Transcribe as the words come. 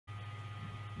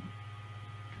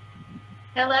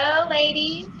Hello,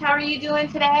 ladies. How are you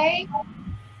doing today?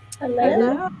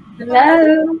 Hello.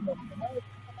 Hello.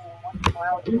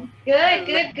 Hello. Good,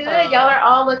 good, good. Y'all are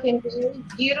all looking very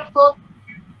beautiful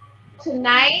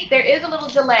tonight. There is a little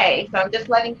delay, so I'm just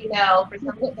letting you know for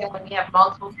some reason when we have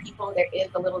multiple people, there is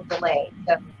a little delay.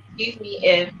 So excuse me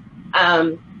if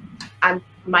um, I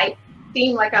might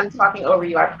seem like I'm talking over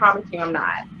you. I promise you I'm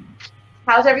not.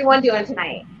 How's everyone doing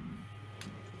tonight?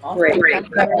 Great.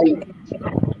 Awesome. How are you?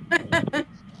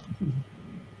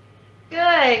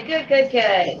 Good, good, good,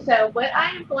 good. So what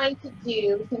I am going to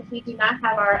do, since we do not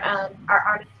have our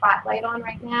artist spotlight on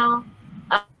right now,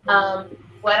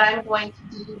 what I'm going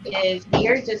to do is we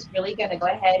are just really going to go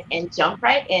ahead and jump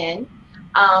right in.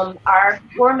 Our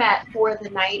format for the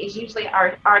night is usually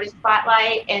our artist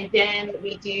spotlight, and then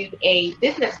we do a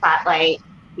business spotlight.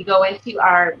 We go into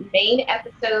our main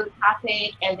episode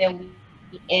topic, and then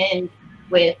we end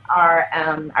with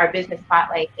our business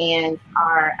spotlight and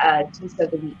our juice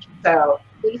of the week. So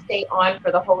please stay on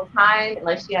for the whole time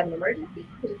unless you have an emergency.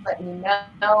 Please let me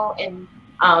know in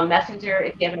Messenger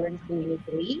if you have an emergency and you need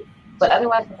to leave. But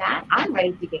otherwise than that, I'm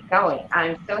ready to get going.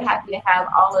 I'm so happy to have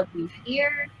all of you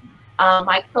here.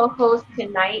 My co-host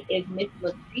tonight is Miss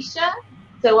Lacrisha.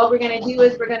 So what we're going to do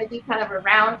is we're going to do kind of a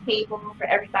round table for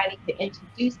everybody to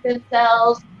introduce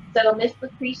themselves. So Miss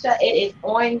Lacrisha, it is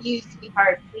on you,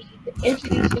 sweetheart. Please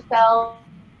introduce yourself,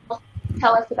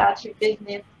 tell us about your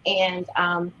business, and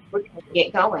we're going to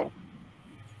get going.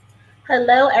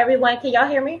 Hello, everyone. Can y'all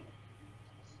hear me?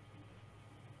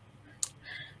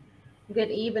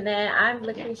 Good evening. I'm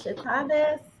Lacrisha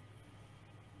Thomas.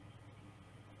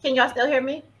 Can y'all still hear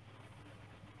me?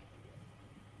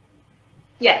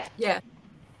 Yes. Yeah.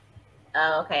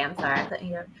 Oh, okay. I'm sorry. I couldn't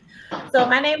hear. So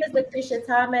my name is Lacrisha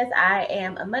Thomas. I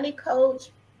am a money coach,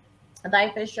 a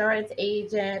life insurance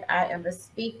agent. I am a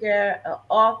speaker, an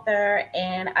author,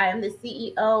 and I am the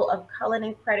CEO of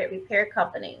Cullinan Credit Repair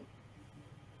Company.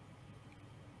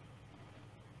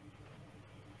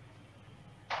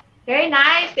 Very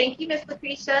nice. Thank you, Miss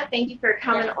Lucretia. Thank you for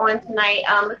coming on tonight.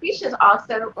 Lucretia is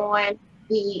also on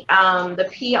the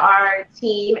PR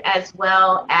team as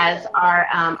well as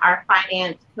our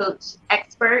finance coach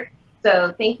expert.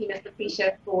 So thank you, Miss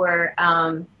Lucretia, for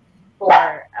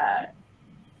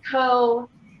co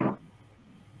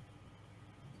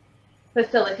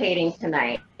facilitating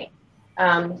tonight.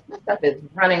 My stuff is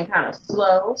running kind of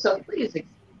slow, so please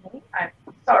excuse me. I'm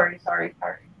sorry.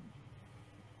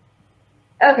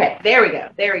 Okay, there we go.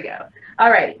 There we go. All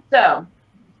right. So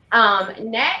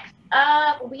next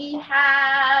up we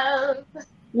have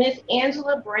Miss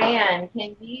Angela Brand.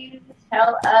 Can you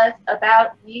tell us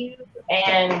about you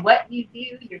and what you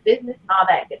do, your business, and all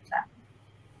that good stuff?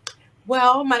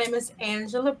 Well, my name is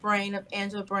Angela Brain of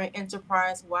Angela Brain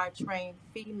Enterprise, where I train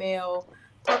female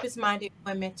purpose-minded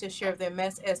women to share their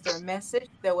mess as their message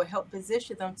that will help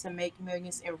position them to make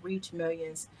millions and reach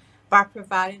millions by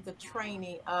providing the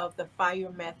training of the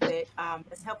fire method.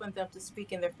 It's helping them to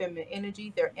speak in their feminine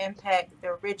energy, their impact,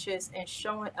 their riches, and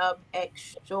showing up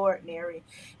extraordinary.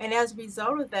 And as a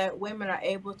result of that, women are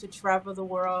able to travel the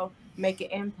world, make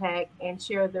an impact, and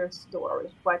share their story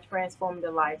by transforming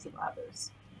the lives of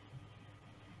others.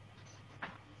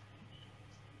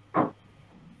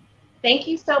 Thank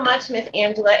you so much, Miss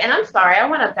Angela. And I'm sorry, I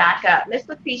want to back up. Miss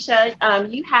Lucretia,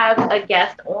 you have a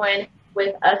guest on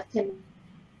with us tonight.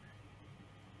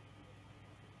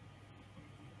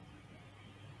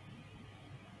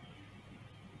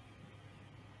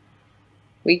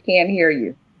 We can't hear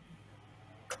you.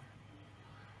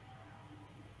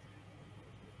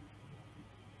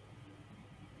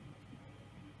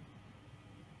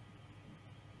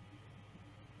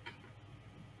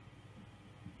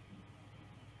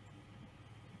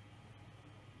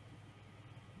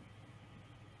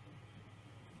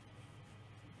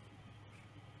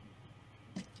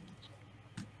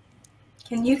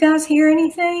 Can you guys hear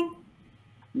anything?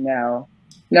 No.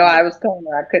 No, I was telling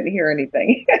her I couldn't hear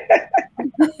anything.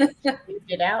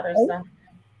 Get out or something.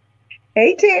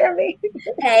 Hey, Tammy.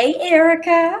 Hey,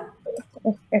 Ericka.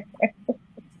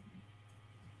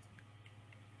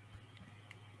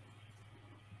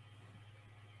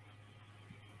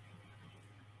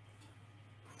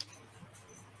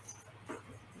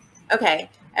 Okay,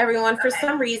 everyone. For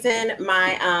some reason,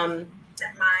 my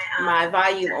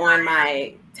volume on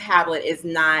my tablet is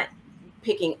not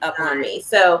picking up on me.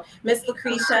 So, Miss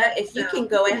Lucretia, if you can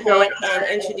go ahead and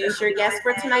introduce your guest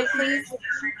for tonight, please.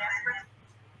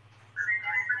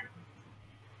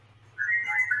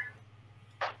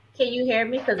 Can you hear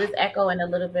me? Because it's echoing a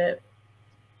little bit.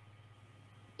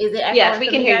 Is it echoing? Yes, we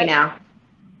can hear you now.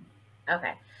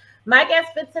 Okay. My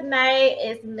guest for tonight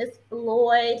is Miss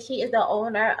Floyd. She is the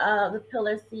owner of the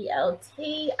Pillar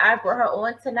CLT. I brought her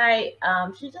on tonight.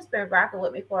 She's just been rocking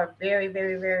with me for a very,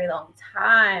 very, very long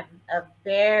time. A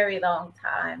very long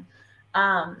time.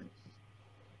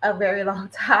 A very long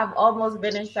time. Almost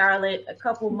been in Charlotte. A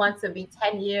couple months would be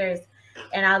 10 years.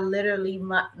 And I literally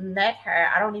met her.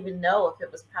 I don't even know if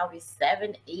it was probably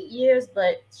 7, 8 years,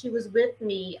 but she was with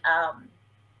me.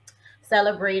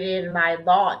 Celebrated my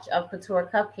launch of Couture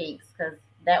Cupcakes because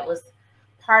that was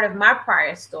part of my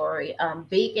prior story,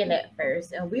 baking at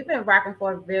first. And we've been rocking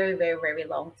for a very, very, very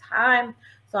long time.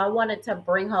 So I wanted to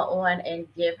bring her on and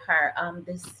give her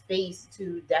this space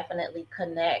to definitely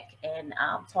connect and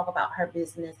talk about her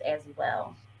business as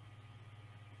well.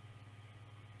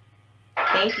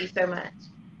 Thank you so much.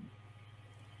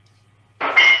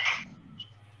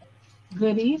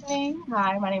 Good evening.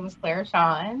 Hi, my name is Claire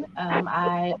Shawn.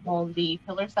 I own the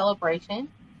Pillar Celebration.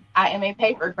 I am a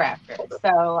paper crafter,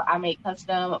 so I make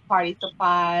custom party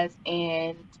supplies,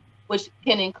 and which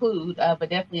can include, but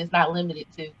definitely is not limited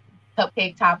to,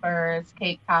 cupcake toppers,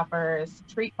 cake toppers,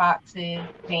 treat boxes,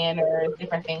 banners,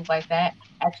 different things like that.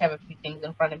 I actually have a few things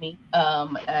in front of me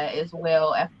as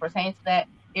well as pertains to that.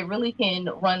 It really can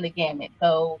run the gamut.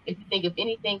 So if you think of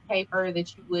anything paper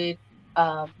that you would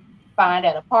find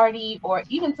at a party, or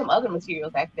even some other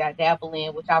materials actually I dabble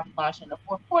in, which I'll be launching in the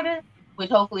fourth quarter, which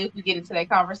hopefully if we get into that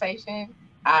conversation,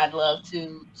 I'd love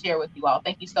to share with you all.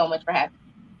 Thank you so much for having me.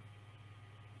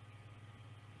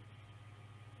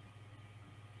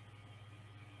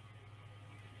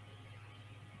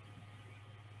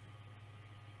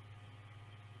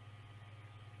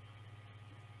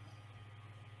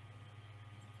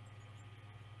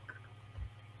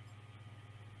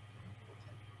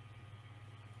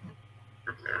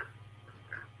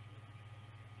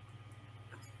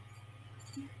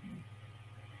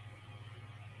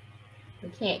 We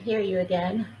can't hear you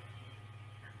again.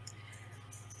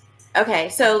 Okay,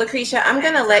 so Lacrisha, I'm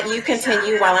going to let you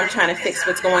continue while I'm trying to fix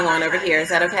what's going on over here. Is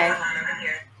that okay?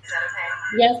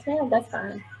 Yes, ma'am, that's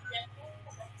fine.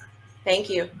 Thank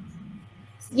you.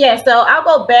 Yeah, so I'll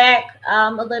go back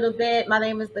a little bit. My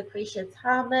name is Lacrisha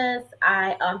Thomas.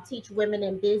 I teach women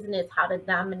in business how to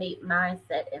dominate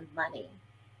mindset and money.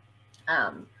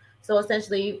 So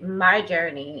essentially, my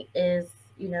journey is,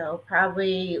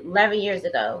 probably 11 years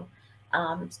ago,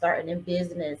 starting in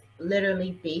business,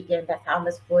 literally baking. That's how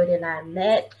Miss Floyd and I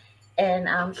met.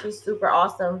 And she's super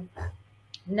awesome.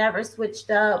 Never switched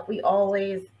up.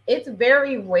 It's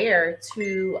very rare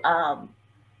to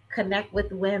connect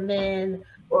with women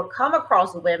or come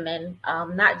across women,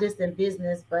 not just in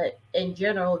business, but in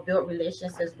general, build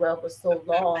relationships as well for so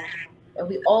long. And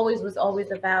we was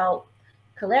always about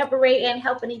collaborating,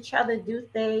 helping each other do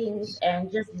things,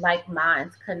 and just like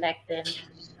minds connecting.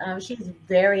 She's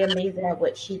very amazing at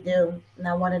what she do, and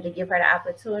I wanted to give her the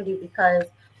opportunity because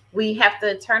we have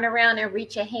to turn around and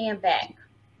reach a hand back.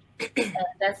 And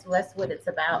that's what it's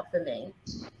about for me.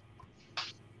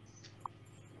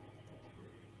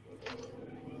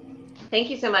 Thank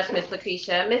you so much, Miss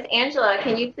Lacrisha. Miss Angela,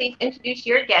 can you please introduce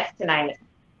your guest tonight?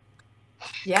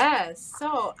 Yes.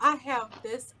 So I have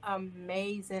this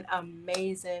amazing,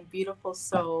 amazing, beautiful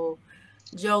soul,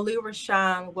 Jolie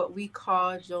Rashawn, what we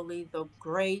call Jolie the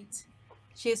Great.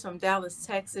 She is from Dallas,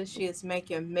 Texas. She is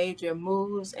making major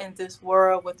moves in this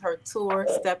world with her tour,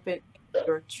 Stepping in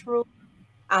Your Truth.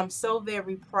 I'm so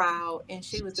very proud, and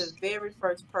she was the very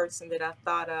first person that I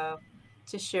thought of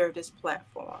to share this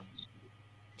platform.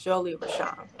 Jolie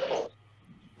Rashawn.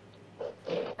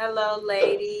 Hello,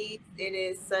 ladies. It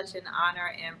is such an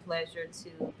honor and pleasure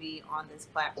to be on this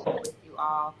platform with you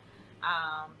all.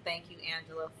 Thank you,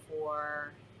 Angela,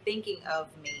 for thinking of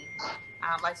me.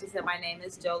 Like she said, my name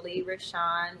is Jolie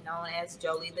Rashawn, known as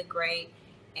Jolie the Great.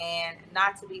 And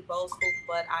not to be boastful,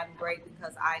 but I'm great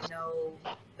because I know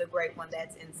the great one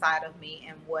that's inside of me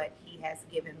and what he has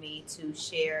given me to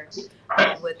share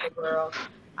with the world.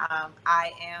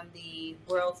 I am the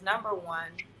world's #1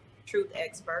 truth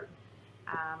expert.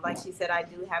 Like she said, I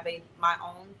do have my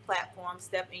own platform,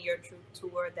 Step in Your Truth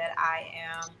Tour, that I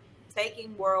am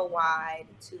taking worldwide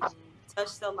to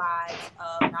touch the lives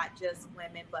of not just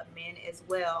women, but men as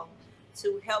well,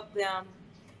 to help them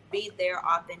be their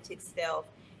authentic self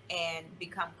and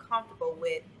become comfortable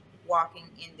with walking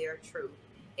in their truth.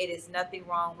 It is nothing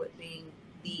wrong with being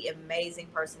the amazing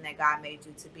person that God made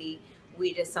you to be.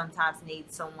 We just sometimes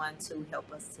need someone to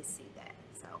help us to see that.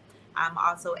 So I'm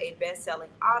also a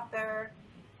best-selling author,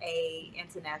 a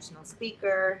international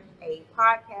speaker, a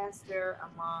podcaster,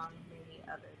 among many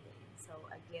other things. So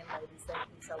again, ladies, thank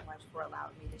you so much for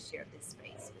allowing me to share this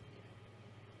space with you.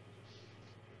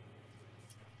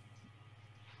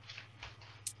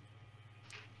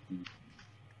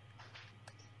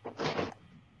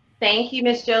 Thank you,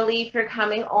 Miss Jolie, for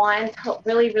coming on.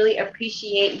 Really, really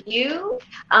appreciate you.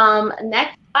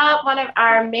 Next up, one of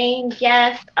our main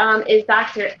guests is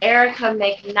Dr. Ericka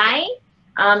McKnight.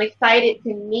 I'm excited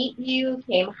to meet you.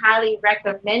 Came highly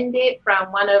recommended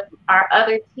from one of our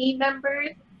other team members.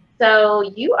 So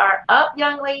you are up,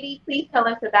 young lady. Please tell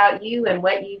us about you and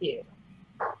what you do.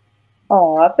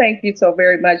 Oh, thank you so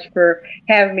very much for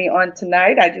having me on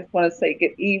tonight. I just want to say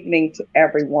good evening to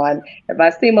everyone. If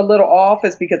I seem a little off,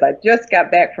 it's because I just got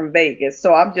back from Vegas.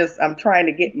 So I'm trying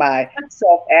to get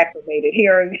myself acclimated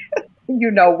here. And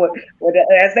you know what,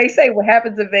 as they say, what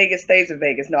happens in Vegas stays in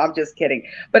Vegas. No, I'm just kidding.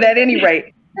 But at any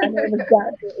rate, my name is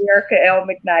Dr. Ericka L.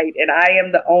 McKnight, and I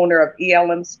am the owner of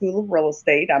ELM School of Real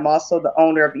Estate. I'm also the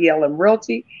owner of ELM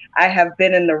Realty. I have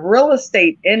been in the real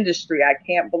estate industry, I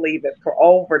can't believe it, for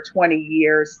over 20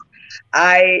 years.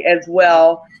 I, as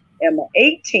well, am an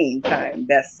 18-time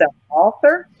best-selling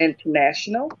author,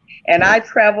 international, and I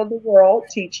travel the world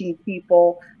teaching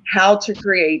people how to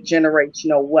create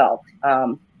generational wealth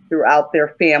throughout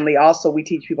their family. Also, we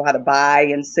teach people how to buy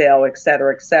and sell, et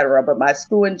cetera, et cetera. But my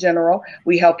school in general,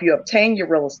 we help you obtain your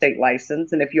real estate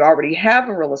license. And if you already have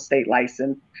a real estate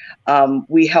license,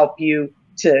 we help you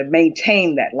to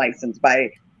maintain that license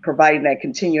by providing that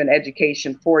continuing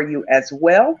education for you as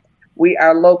well. We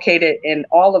are located in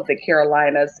all of the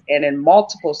Carolinas and in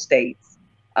multiple states.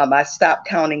 I stopped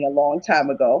counting a long time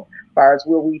ago, as far as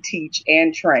where we teach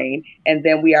and train. And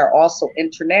then we are also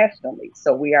internationally.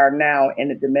 So we are now in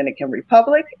the Dominican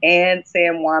Republic and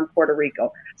San Juan, Puerto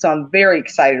Rico. So I'm very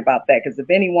excited about that, because if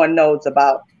anyone knows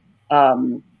about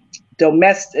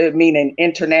domestic, meaning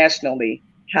internationally,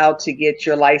 how to get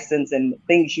your license and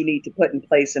things you need to put in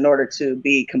place in order to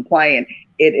be compliant,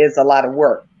 it is a lot of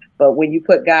work. But when you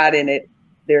put God in it,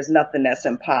 there's nothing that's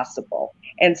impossible.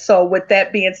 And so with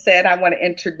that being said, I want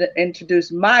to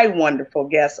introduce my wonderful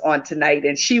guest on tonight.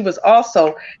 And she was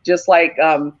also, just like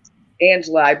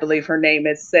Angela, I believe her name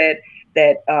is, said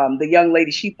that the young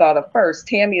lady she thought of first,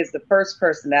 Tammy is the first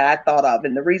person that I thought of.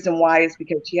 And the reason why is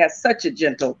because she has such a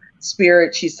gentle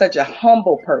spirit. She's such a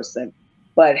humble person,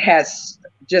 but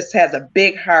just has a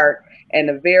big heart and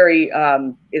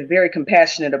is very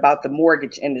compassionate about the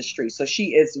mortgage industry. So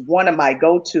she is one of my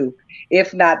go-to,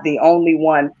 if not the only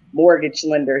one, mortgage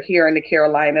lender here in the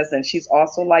Carolinas. And she's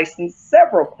also licensed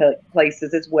several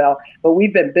places as well. But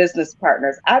we've been business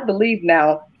partners, I believe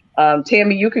now,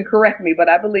 Tammy, you can correct me, but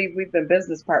I believe we've been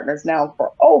business partners now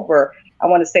for over, I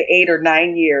want to say 8 or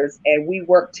 9 years. And we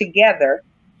work together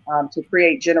to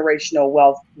create generational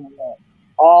wealth for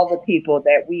all the people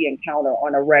that we encounter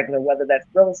on a regular, whether that's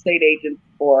real estate agents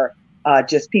or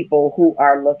just people who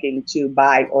are looking to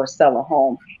buy or sell a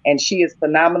home. And she is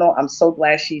phenomenal. I'm so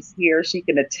glad she's here. She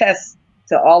can attest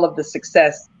to all of the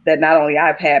success that not only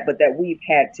I've had, but that we've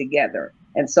had together.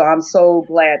 And so I'm so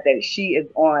glad that she is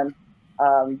on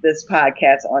this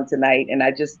podcast on tonight. And I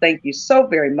just thank you so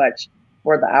very much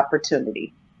for the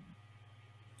opportunity.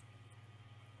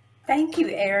 Thank you,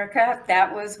 Ericka.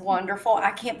 That was wonderful.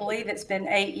 I can't believe it's been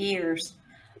 8 years.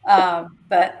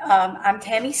 But I'm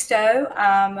Tammy Stowe.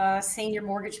 I'm a senior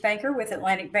mortgage banker with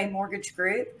Atlantic Bay Mortgage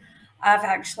Group. I've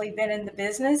actually been in the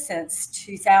business since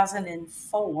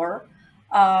 2004.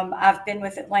 I've been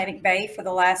with Atlantic Bay for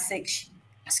the last 6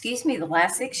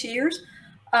 years.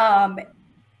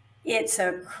 It's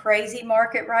a crazy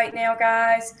market right now,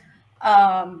 guys.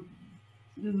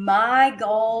 My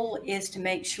goal is to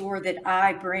make sure that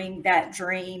I bring that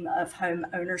dream of home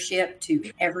ownership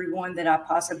to everyone that I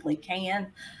possibly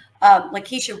can.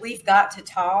 Lacrisha, we've got to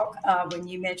talk. When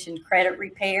you mentioned credit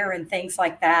repair and things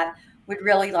like that, would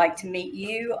really like to meet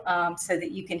you so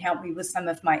that you can help me with some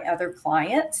of my other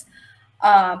clients.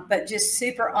 But just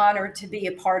super honored to be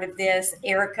a part of this.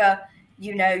 Ericka,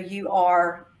 you know, you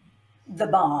are the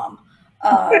bomb.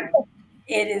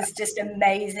 It is just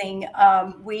amazing.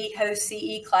 We host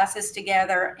CE classes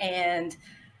together, and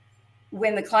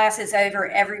when the class is over,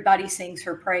 everybody sings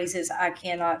her praises. I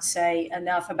cannot say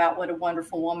enough about what a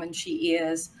wonderful woman she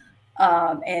is.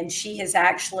 And she has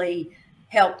actually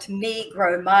helped me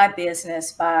grow my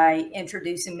business by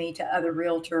introducing me to other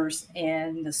realtors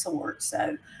and the sort.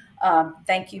 So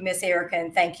thank you, Miss Ericka,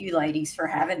 and thank you, ladies, for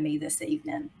having me this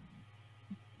evening.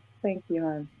 Thank you,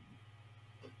 hon.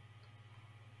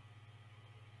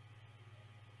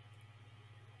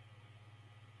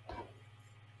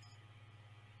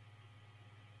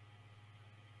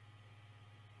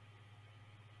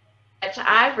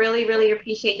 I really, really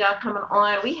appreciate y'all coming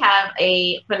on. We have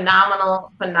a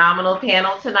phenomenal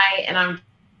panel tonight, and I'm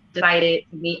excited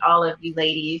to meet all of you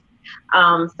ladies.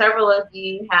 Several of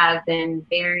you have been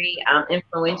very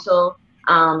influential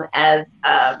as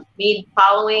me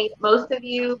following most of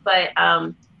you, but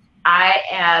I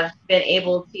have been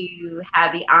able to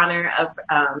have the honor of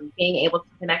being able to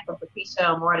connect with Lacrisha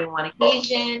on more than one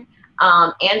occasion.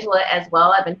 Angela as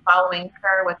well. I've been following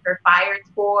her with her Fire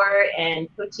Tour and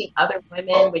coaching other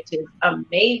women, which is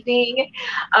amazing.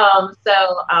 I'm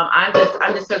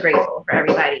just so grateful for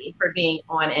everybody for being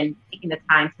on and taking the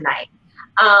time tonight.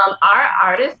 Our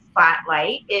artist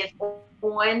spotlight is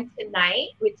on tonight,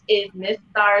 which is Miss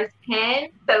Stars Pen.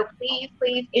 So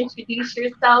please introduce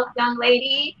yourself, young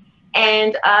lady,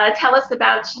 and tell us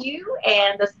about you.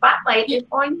 And the spotlight is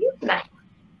on you tonight.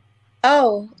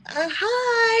 Oh,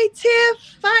 hi, Tiff.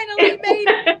 Finally made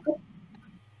it.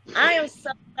 I am so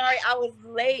sorry. I was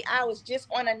late. I was just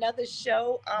on another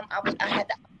show. I had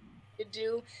to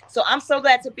do. So I'm so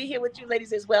glad to be here with you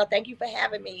ladies as well. Thank you for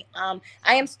having me. I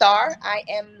am Star. I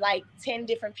am like 10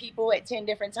 different people at 10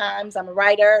 different times. I'm a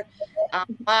writer, I'm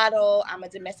a model, I'm a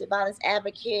domestic violence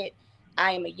advocate.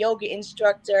 I am a yoga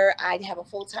instructor. I have a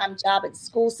full-time job at the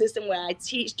school system where I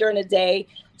teach during the day.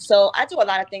 So I do a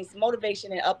lot of things.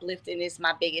 Motivation and uplifting is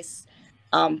my biggest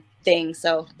thing.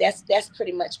 So that's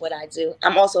pretty much what I do.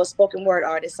 I'm also a spoken word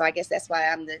artist. So I guess that's why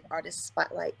I'm the artist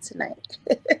spotlight tonight.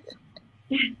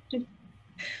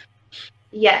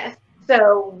 Yes.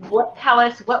 So tell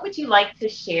us, what would you like to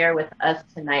share with us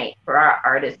tonight for our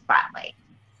artist spotlight?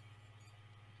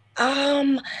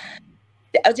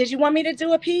 Did you want me to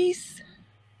do a piece?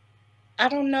 I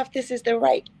don't know if this is the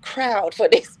right crowd for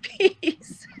this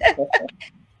piece.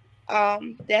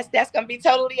 That's gonna be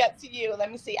totally up to you.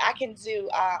 Let me see. I can do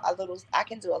a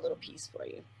little piece for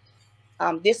you.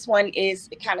 This one is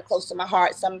kind of close to my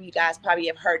heart. Some of you guys probably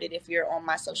have heard it if you're on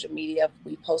my social media.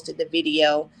 We posted the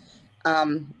video.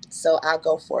 So I'll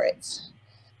go for it.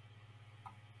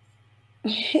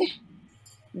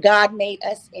 God made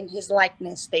us in his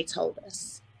likeness, they told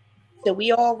us. So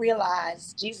we all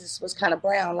realized Jesus was kind of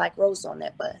brown like Rose on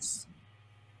that bus.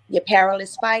 Your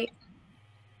perilous fight,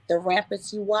 the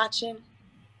ramparts you watching.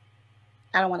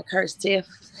 I don't want to curse, Tiff.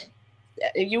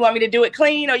 You want me to do it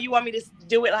clean or you want me to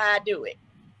do it how I do it?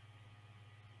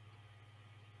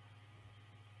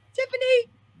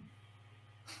 Tiffany?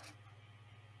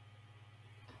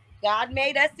 God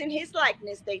made us in his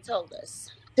likeness, they told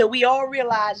us. Till we all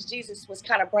realized Jesus was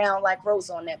kind of brown like Rose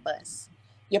on that bus.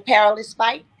 Your perilous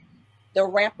fight, the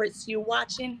ramparts you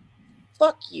watching,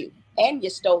 fuck you and your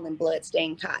stolen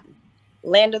blood-stained cotton.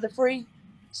 Land of the free?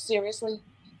 Seriously?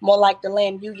 More like the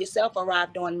land you yourself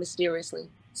arrived on mysteriously.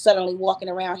 Suddenly walking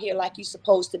around here like you're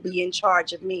supposed to be in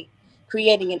charge of me.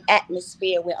 Creating an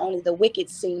atmosphere where only the wicked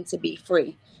seem to be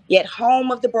free. Yet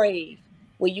home of the brave,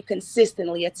 where you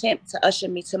consistently attempt to usher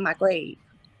me to my grave.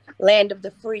 Land of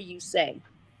the free, you say.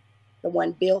 The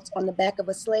one built on the back of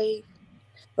a slave.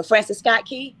 But Francis Scott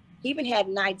Key, he even had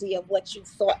an idea of what you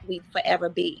thought we'd forever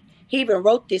be. He even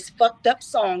wrote this fucked up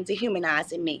song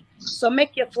dehumanizing me. So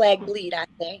make your flag bleed, I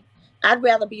say. I'd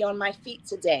rather be on my feet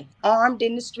today, armed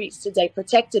in the streets today,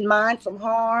 protecting mine from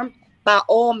harm by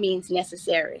all means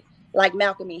necessary, like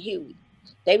Malcolm and Huey.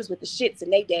 They was with the shits in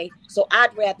their day, so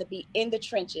I'd rather be in the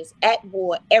trenches at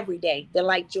war every day than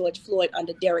like George Floyd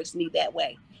under Derek's knee that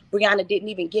way. Breonna didn't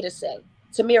even get a say.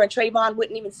 Tamir and Trayvon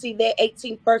wouldn't even see their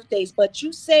 18th birthdays, but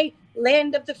you say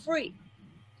land of the free,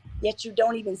 yet you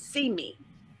don't even see me.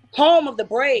 Home of the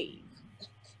brave,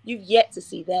 you've yet to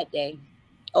see that day.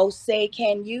 Oh, say,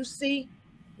 can you see?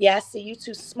 Yeah, I see you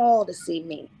too small to see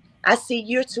me. I see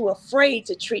you're too afraid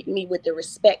to treat me with the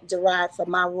respect derived from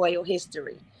my royal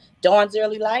history. Dawn's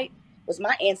early light was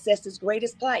my ancestors'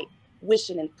 greatest plight,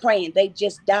 wishing and praying they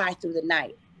just die through the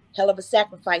night. Hell of a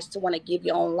sacrifice to want to give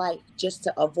your own life just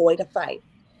to avoid a fight.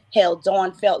 Hell,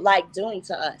 Dawn felt like doing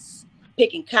to us,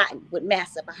 picking cotton with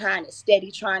Massa behind it,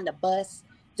 steady trying to bust,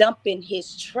 dumping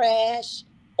his trash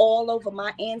all over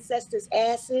my ancestors'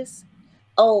 asses.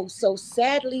 Oh, so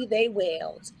sadly they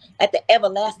wailed at the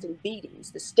everlasting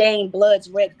beatings, the stained blood's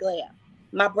red glare.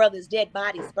 My brother's dead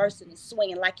bodies bursting and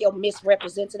swinging like your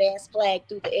misrepresented ass flag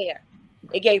through the air.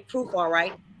 It gave proof, all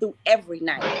right, through every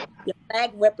night. Your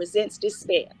flag represents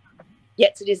despair.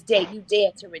 Yet to this day, you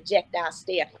dare to reject our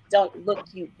stare. Don't look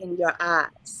you in your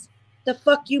eyes. The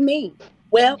fuck you mean?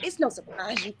 Well, it's no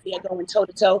surprise you fear going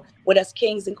toe-to-toe with us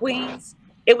kings and queens.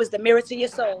 It was the mirror to your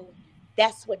soul.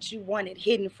 That's what you wanted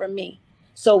hidden from me.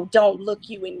 So don't look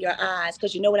you in your eyes,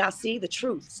 because you know what I'll see? The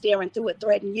truth staring through it,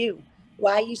 threatening you.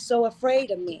 Why are you so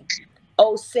afraid of me?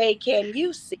 Oh, say, can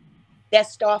you see that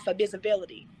star for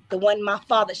visibility? The one my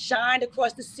father shined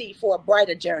across the sea for a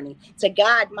brighter journey, to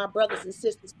guide my brothers and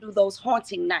sisters through those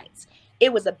haunting nights.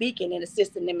 It was a beacon in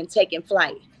assisting them in taking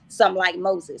flight. Some like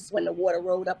Moses, when the water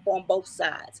rolled up on both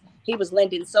sides. He was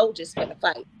lending soldiers for the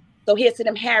fight. So here's to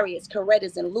them Harriets,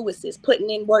 Corettas, and Lewises putting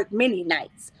in work many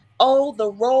nights. Oh,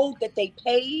 the road that they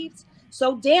paved.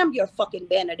 So damn your fucking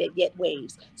banner that yet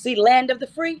waves. See, land of the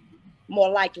free, more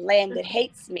like land that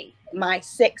hates me. My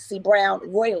sexy brown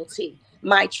royalty,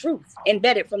 my truth,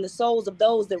 embedded from the souls of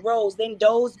those that rose, then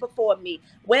dozed before me.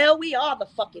 Well, we are the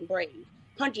fucking brave.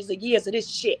 Hundreds of years of this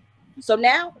shit. So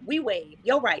now we wave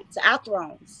your right to our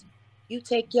thrones. You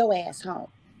take your ass home.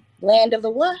 Land of the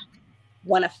what?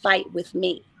 Want to fight with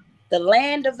me. The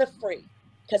land of the free.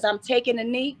 Because I'm taking a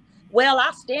knee. Well,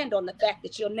 I stand on the fact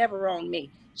that you'll never wrong me.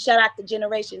 Shout out to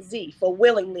Generation Z for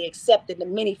willingly accepting the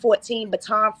Mini 14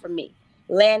 baton from me.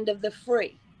 Land of the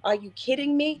free. Are you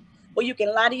kidding me? Well, you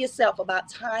can lie to yourself about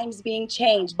times being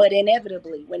changed, but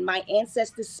inevitably, when my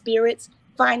ancestors' spirits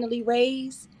finally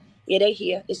raise, yeah, they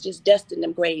here. It's just dust in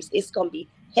them graves. It's going to be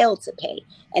hell to pay.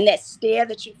 And that stare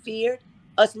that you feared,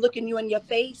 us looking you in your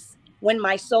face, when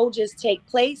my soldiers take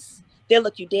place, they'll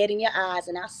look you dead in your eyes,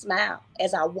 and I'll smile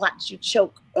as I watch you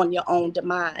choke on your own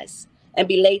demise and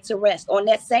be laid to rest on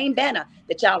that same banner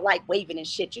that y'all like waving and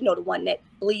shit. You know, the one that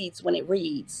bleeds when it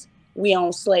reads, we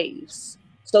own slaves.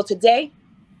 So today,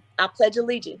 I pledge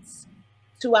allegiance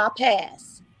to our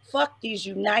past. Fuck these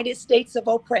United States of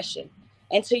oppression.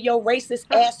 And to your racist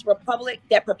ass republic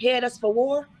that prepared us for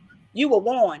war, you were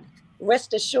warned.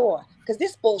 Rest assured, because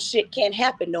this bullshit can't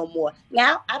happen no more.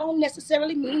 Now, I don't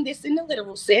necessarily mean this in the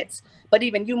literal sense, but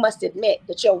even you must admit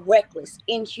that your reckless,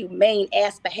 inhumane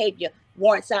ass behavior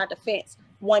warrants our defense.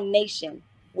 One nation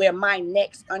where my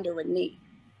neck's under a knee.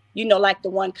 You know, like the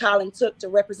one Colin took to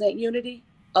represent unity?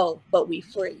 Oh, but we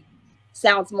free.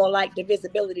 Sounds more like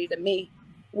divisibility to me.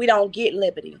 We don't get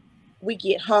liberty. We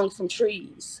get hung from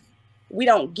trees. We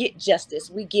don't get justice.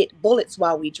 We get bullets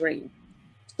while we dream.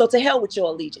 So to hell with your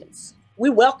allegiance. We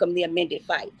welcome the amended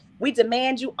fight. We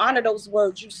demand you honor those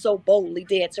words you so boldly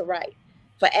dared to write.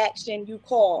 For action you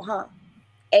call, huh?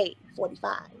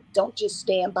 A45. Don't just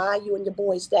stand by. You and your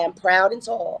boys stand proud and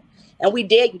tall. And we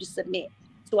dare you to submit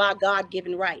to our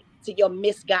God-given right, to your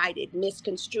misguided,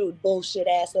 misconstrued,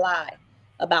 bullshit-ass lie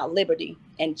about liberty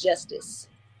and justice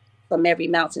from every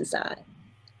mountainside.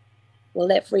 We'll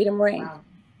let freedom ring. Wow.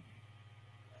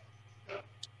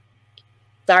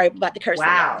 Sorry about the cursing.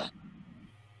 Wow.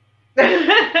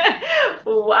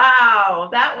 Wow,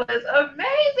 that was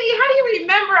amazing. How do you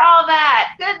remember all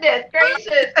that? Goodness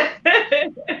gracious. I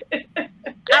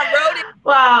wrote it.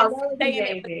 Wow, that was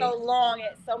saying it for so long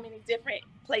at so many different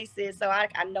places, so I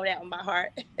know that on my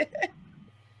heart.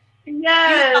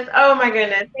 Yes. Oh my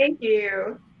goodness. Thank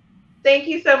you. Thank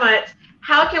you so much.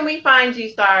 How can we find you,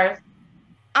 Stars?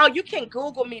 Oh, you can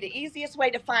Google me. The easiest way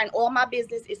to find all my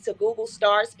business is to Google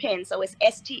Stars Pen. So it's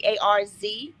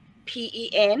STARZPEN.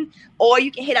 Or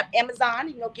you can hit up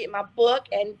Amazon, get my book,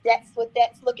 and that's what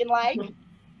that's looking like.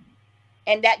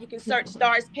 And that you can search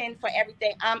Stars Pen for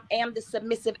everything. I am the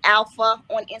Submissive Alpha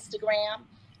on Instagram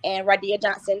and Radia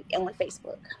Johnson on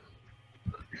Facebook.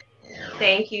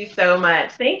 Thank you so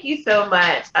much. Thank you so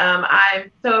much.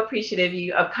 I'm so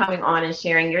appreciative of coming on and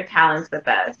sharing your talents with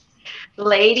us.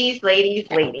 Ladies,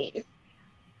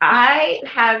 I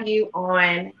have you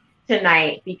on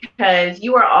tonight because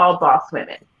you are all boss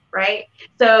women, right?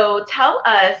 So tell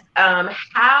us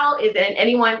how is it, and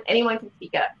anyone can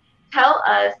speak up. Tell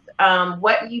us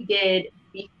what you did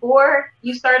before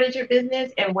you started your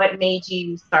business and what made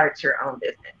you start your own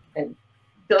business. And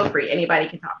feel free, anybody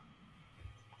can talk.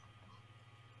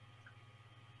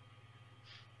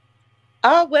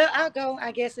 Oh, well, I'll go,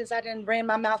 I guess, since I didn't ran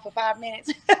my mouth for 5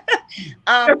 minutes.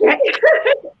 Okay.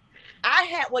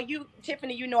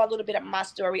 Tiffany, you know a little bit of my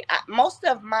story. Most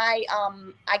of my,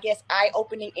 I guess,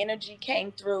 eye-opening energy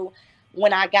came through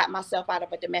when I got myself out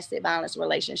of a domestic violence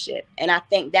relationship. And I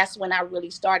think that's when I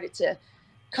really started to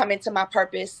come into my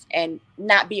purpose and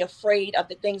not be afraid of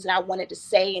the things that I wanted to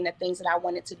say and the things that I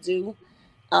wanted to do.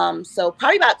 So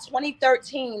probably about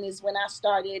 2013 is when I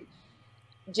started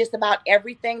just about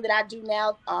everything that I do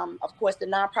now. Of course, the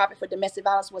nonprofit for domestic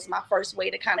violence was my first way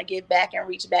to kind of give back and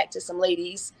reach back to some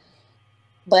ladies.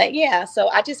 But yeah, so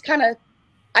I just kind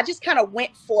of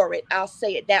went for it. I'll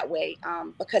say it that way,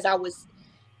 because I was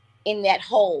in that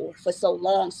hole for so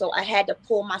long. So I had to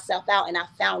pull myself out, and I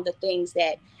found the things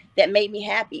that made me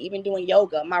happy, even doing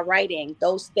yoga, my writing,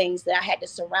 those things that I had to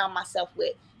surround myself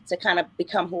with to kind of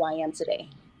become who I am today.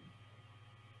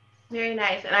 Very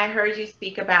nice. And I heard you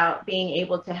speak about being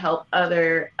able to help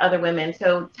other women.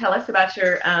 So tell us about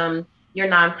your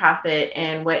nonprofit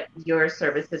and what your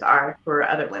services are for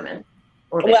other women.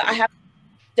 Well, I have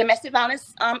domestic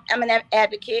violence. I'm an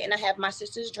advocate, and I have my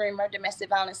Sister's Dreamer Domestic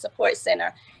Violence Support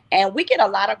Center. And we get a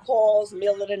lot of calls,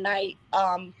 middle of the night,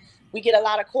 We get a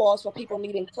lot of calls for people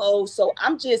needing clothes. So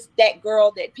I'm just that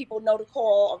girl that people know to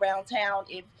call around town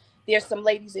if there's some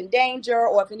ladies in danger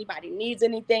or if anybody needs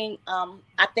anything.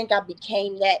 I think I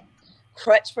became that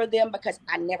crutch for them because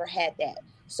I never had that.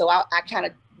 So I kind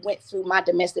of went through my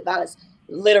domestic violence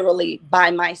literally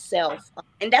by myself.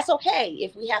 And that's okay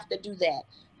if we have to do that.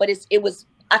 But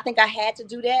I think I had to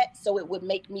do that so it would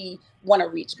make me want to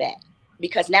reach back,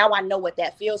 because now I know what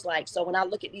that feels like. So when I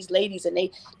look at these ladies and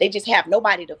they just have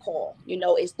nobody to call,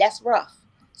 that's rough.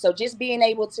 So just being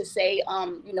able to say,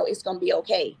 it's going to be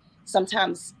okay,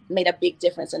 sometimes made a big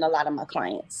difference in a lot of my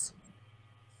clients.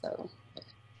 So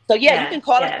yeah, you can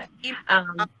call it.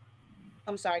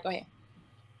 I'm sorry, go ahead.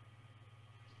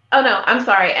 Oh, no, I'm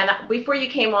sorry. And before you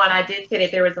came on, I did say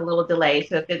that there was a little delay.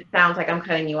 So if it sounds like I'm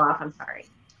cutting you off, I'm sorry.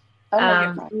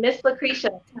 Miss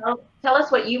Lacrisha, tell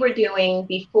us what you were doing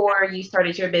before you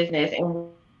started your business and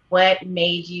what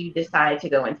made you decide to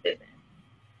go into business.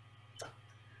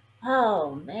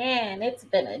 Oh man, it's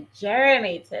been a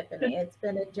journey, Tiffany. It's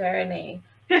been a journey.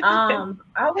 I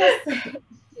would say,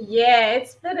 yeah,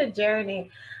 it's been a journey.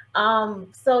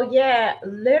 So yeah,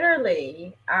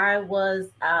 literally, I was,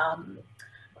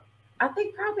 I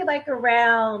think probably like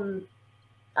around,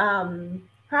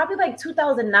 probably like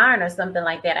 2009 or something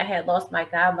like that. I had lost my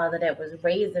godmother that was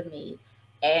raising me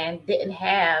and didn't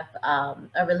have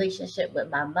a relationship with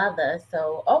my mother.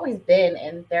 So always been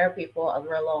in therapy for a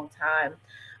real long time.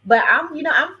 But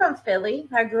I'm from Philly.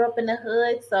 I grew up in the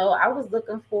hood. So I was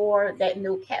looking for that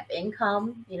new cap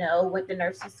income, went to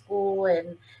nursing school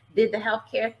and did the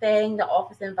healthcare thing. The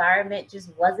office environment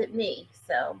just wasn't me.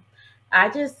 So I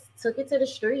just took it to the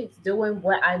streets doing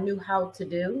what I knew how to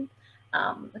do.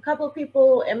 A couple of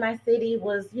people in my city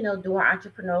was, doing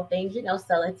entrepreneurial things,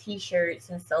 selling t-shirts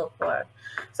and so forth.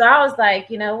 So I was like,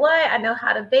 you know what? I know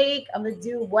how to bake. I'm going to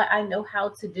do what I know how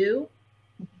to do.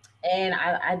 And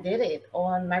I did it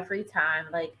on my free time,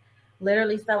 like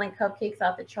literally selling cupcakes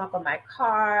out the trunk of my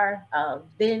car,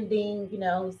 vending,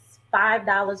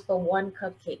 $5 for one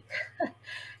cupcake.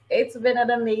 It's been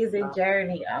an amazing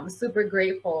journey. I'm super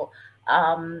grateful.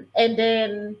 And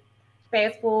then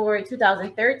fast forward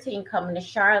 2013, coming to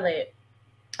Charlotte,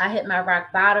 I hit my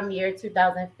rock bottom year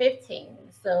 2015.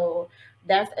 So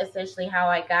that's essentially how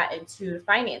I got into the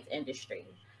finance industry.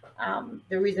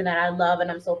 The reason that I love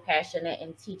and I'm so passionate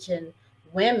in teaching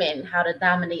women how to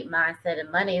dominate mindset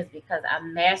and money is because I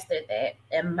mastered that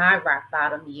in my rock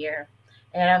bottom year.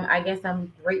 And I guess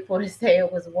I'm grateful to say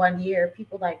it was 1 year.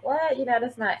 People like, what?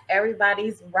 That's not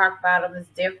everybody's rock bottom is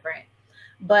different.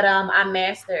 But I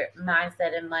mastered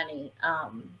mindset and money,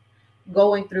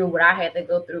 going through what I had to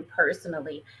go through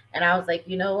personally. And I was like,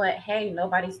 you know what? Hey,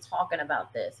 nobody's talking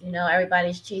about this.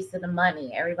 Everybody's chasing the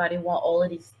money. Everybody want all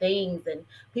of these things. And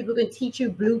people can teach you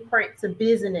blueprint to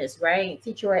business, right?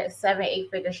 Teach you a 7-8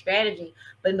 figure strategy,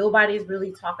 but nobody's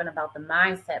really talking about the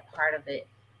mindset part of it.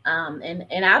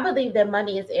 And I believe that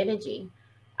money is energy.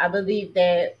 I believe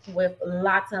that with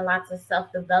lots and lots of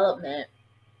self-development,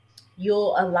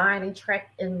 you'll align and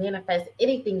track and manifest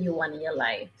anything you want in your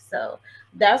life. So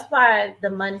that's why the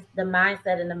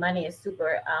mindset and the money is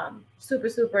super,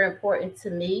 super important to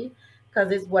me,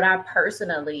 because it's what I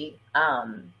personally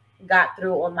got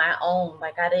through on my own.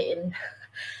 Like I didn't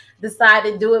decide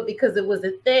to do it because it was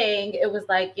a thing. It was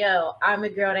like, yo, I'm a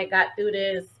girl that got through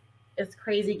this. It's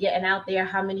crazy getting out there.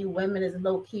 How many women is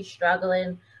low key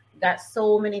struggling? Got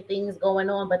so many things going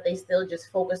on, but they still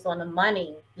just focus on the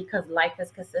money because life is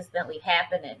consistently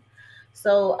happening.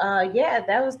 So yeah,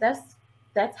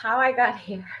 that's how I got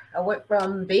here. I went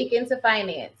from baking to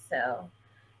finance. So,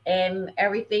 and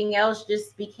everything else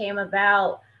just became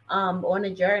about on a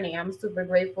journey. I'm super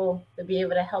grateful to be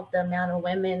able to help the amount of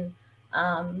women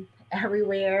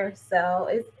everywhere. So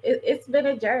it's been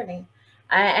a journey,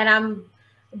 and I'm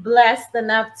blessed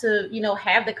enough to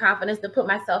have the confidence to put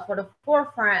myself for the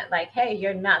forefront, like, hey,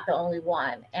 you're not the only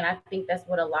one. And I think that's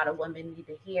what a lot of women need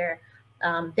to hear,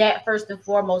 that first and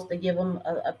foremost, to give them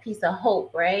a piece of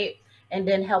hope, right? And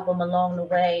then help them along the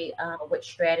way with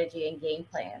strategy and game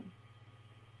plan.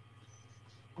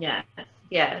 Yes,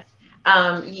 yes.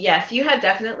 Yes, you have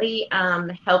definitely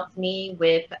helped me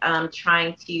with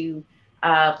trying to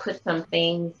put some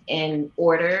things in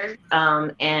order.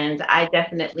 And I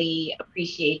definitely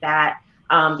appreciate that,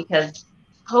 because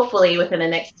hopefully within the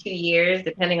next 2 years,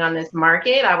 depending on this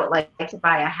market, I would like to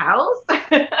buy a house.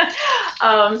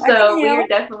 So we are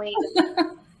definitely,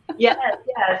 yeah.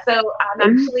 So I'm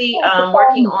actually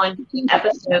working on an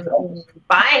episode of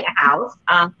buying a house,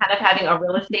 kind of having a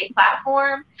real estate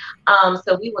platform.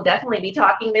 So we will definitely be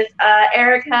talking Miss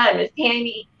Ericka and Miss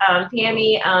Tammy,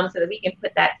 so that we can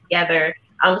put that together.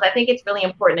 So I think it's really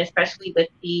important, especially with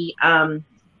the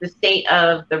the state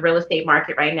of the real estate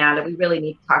market right now, that we really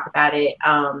need to talk about it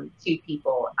to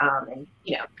people, and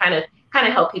kind of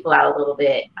help people out a little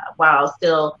bit while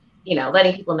still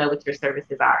letting people know what your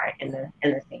services are in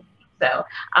the same. So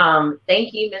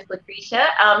thank you, Miss Lacrisha.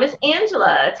 Miss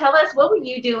Angela, tell us, what were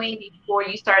you doing before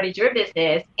you started your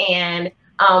business, and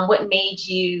what made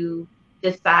you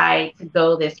decide to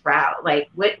go this route? Like,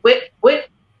 what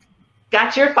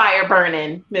got your fire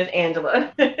burning, Miss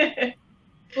Angela?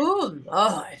 Oh,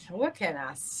 Lord, where can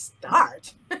I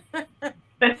start?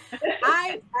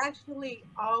 I actually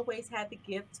always had the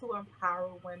gift to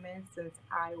empower women since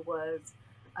I was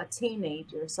a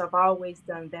teenager. So I've always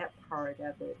done that part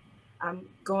of it. I'm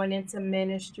going into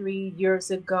ministry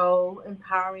years ago,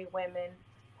 empowering women,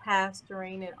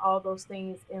 pastoring, and all those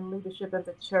things in leadership in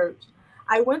the church.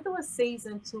 I went through a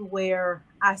season to where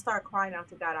I started crying out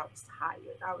to God. I was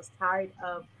tired. I was tired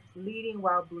of leading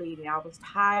while bleeding. I was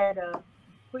tired of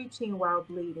preaching while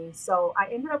bleeding. So I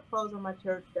ended up closing my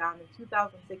church down in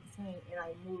 2016, and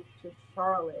I moved to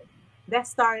Charlotte. That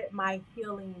started my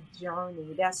healing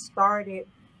journey. That started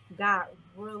God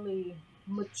really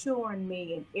maturing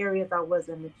me in areas I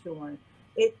wasn't maturing.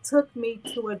 It took me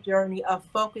to a journey of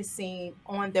focusing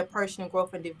on their personal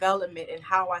growth and development and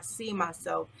how I see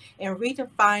myself, and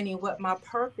redefining what my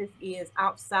purpose is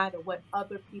outside of what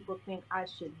other people think I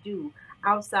should do,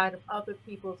 outside of other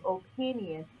people's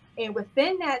opinion. And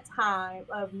within that time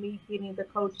of me getting the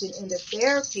coaching and the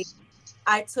therapy,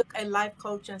 I took a life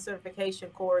coaching certification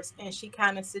course, and she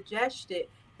kind of suggested,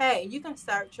 hey, you can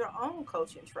start your own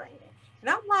coaching training. And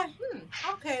I'm like,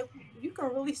 okay, you can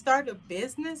really start a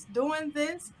business doing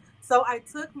this. So I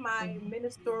took my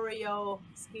ministerial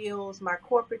skills, my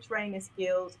corporate training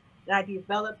skills, and I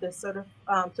developed a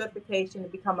certification to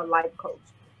become a life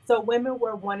coach. So women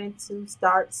were wanting to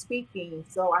start speaking.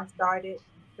 So I started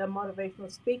the motivational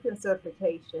speaking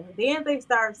certification. Then they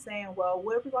started saying, well,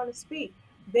 where are we going to speak?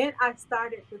 Then I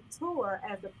started the tour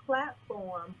as a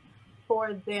platform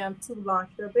for them to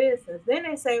launch their business. Then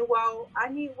they say, well, I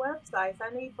need websites, I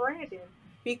need branding.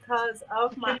 Because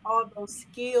of my all those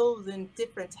skills and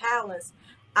different talents,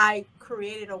 I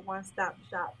created a one-stop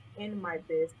shop in my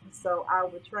business. So I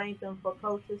would train them for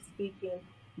coaches, speaking,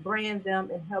 brand them,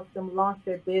 and help them launch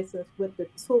their business with the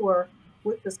tour,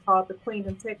 which was called the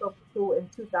Queendom Takeover Tour in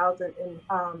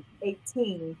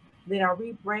 2018. Then I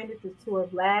rebranded the tour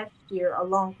last year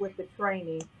along with the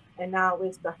training, and now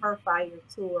it's the Her Fire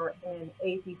Tour and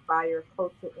AV Fire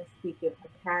Coaching and Speaking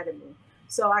Academy.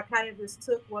 So I kind of just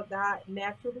took what God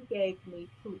naturally gave me,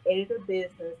 created a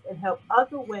business, and helped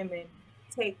other women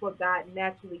take what God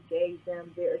naturally gave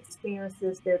them, their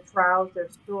experiences, their trials,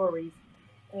 their stories,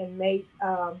 and made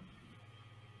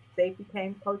they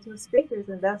became coaching speakers,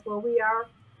 and that's where we are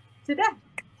today.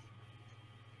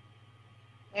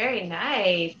 Very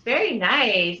nice, very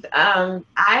nice.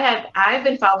 I've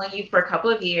been following you for a couple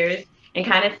of years and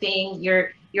kind of seeing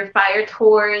your fire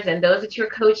tours and those that you're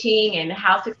coaching, and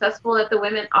how successful that the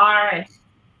women are, and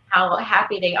how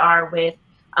happy they are with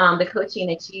the coaching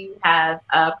that you have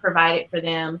provided for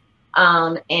them.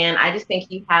 And I just think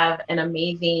you have an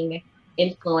amazing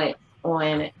influence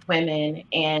on women,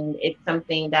 and it's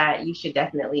something that you should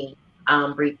definitely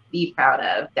be proud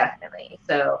of, definitely.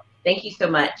 So thank you so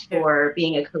much for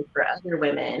being a coach for other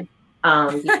women,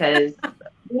 because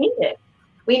we need it.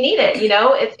 We need it.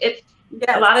 It's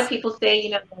Yes. A lot of people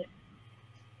say,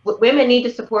 women need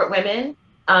to support women,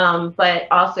 but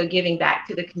also giving back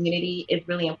to the community is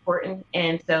really important.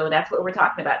 And so that's what we're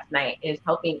talking about tonight, is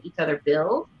helping each other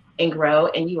build and grow.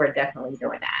 And you are definitely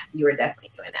doing that. You are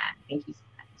definitely doing that. Thank you so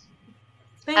much.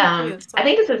 Thank you. I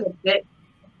think this is a good.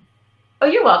 Oh,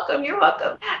 you're welcome. You're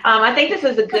welcome. I think this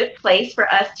is a good place for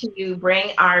us to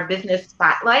bring our business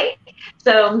spotlight.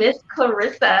 So, Miss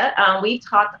Clarissa, we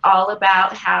talked all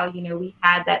about how, we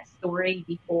had that story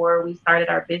before we started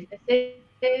our businesses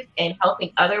and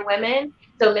helping other women.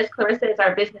 So, Miss Clarissa is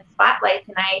our business spotlight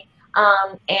tonight.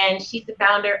 And she's the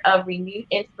founder of Renewed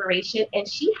Inspiration, and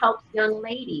she helps young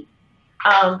ladies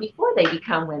before they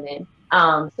become women.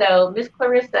 So, Miss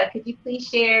Clarissa, could you please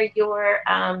share your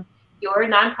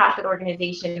nonprofit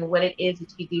organization and what it is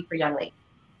that you do for young ladies?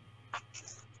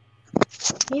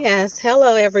 Yes,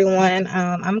 hello everyone.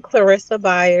 I'm Clarissa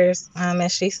Byers,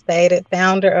 as she stated,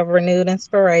 founder of Renewed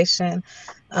Inspiration.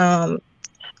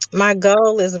 My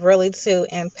goal is really to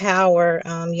empower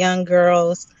young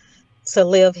girls to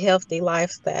live healthy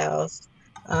lifestyles.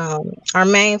 Our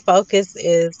main focus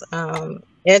is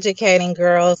educating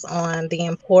girls on the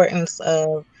importance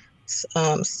of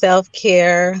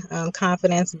self-care,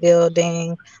 confidence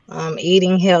building,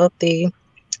 eating healthy.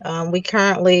 We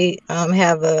currently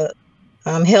have a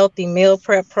healthy meal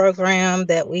prep program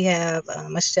that we have.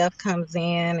 A chef comes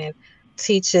in and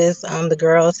teaches the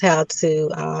girls how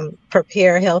to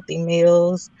prepare healthy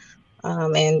meals,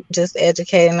 and just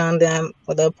educating on them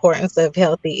for the importance of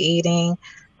healthy eating.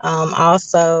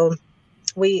 Also,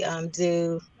 we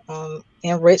do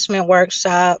enrichment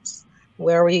workshops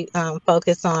where we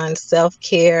focus on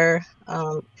self-care.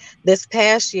 This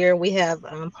past year, we have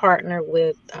partnered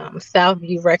with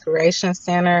Southview Recreation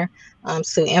Center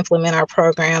to implement our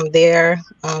program there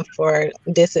for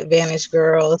disadvantaged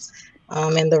girls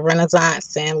in the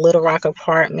Renaissance and Little Rock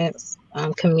Apartments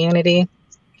community.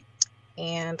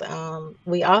 And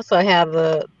we also have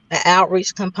an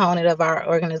outreach component of our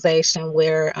organization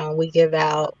where we give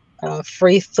out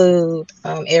free food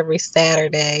every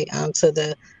Saturday to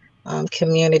the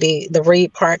community, the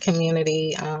Reed Park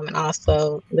community, and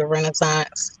also the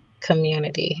Renaissance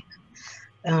community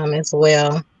as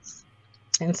well.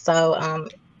 And so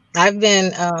I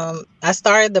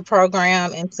started the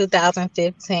program in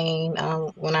 2015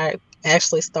 when I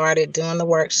actually started doing the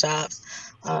workshops.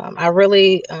 I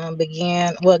really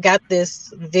got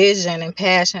this vision and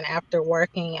passion after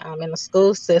working in the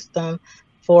school system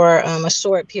for a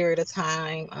short period of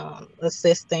time,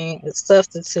 substituting,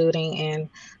 and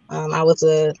I was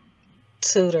a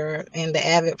tutor in the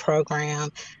AVID program.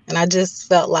 And I just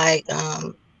felt like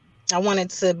I wanted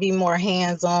to be more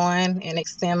hands-on and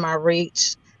extend my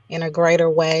reach in a greater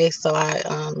way. So I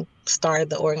started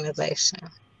the organization.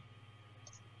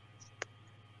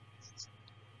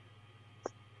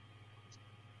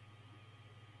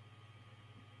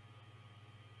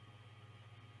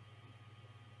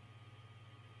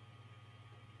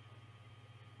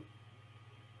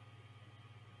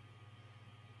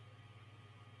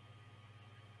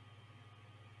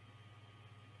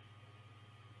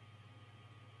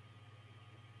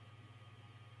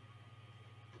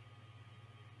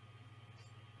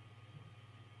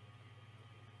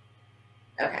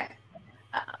 Okay.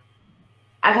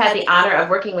 I've had the honor of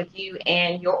working with you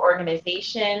and your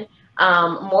organization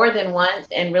more than once,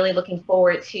 and really looking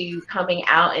forward to coming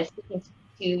out and speaking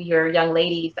to your young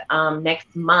ladies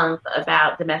next month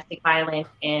about domestic violence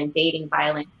and dating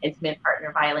violence, intimate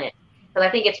partner violence. Because I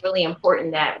think it's really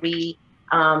important that we,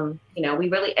 we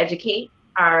really educate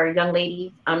our young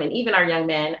ladies and even our young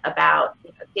men about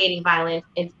dating violence,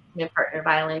 intimate partner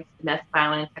violence, domestic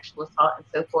violence, sexual assault, and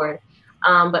so forth.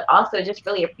 But also just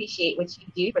really appreciate what you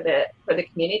do for the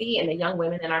community and the young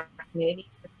women in our community,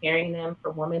 preparing them for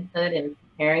womanhood and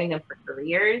preparing them for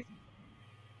careers.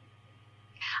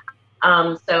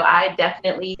 So I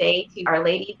definitely say to our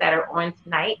ladies that are on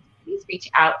tonight, please reach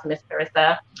out to Miss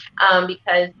Clarissa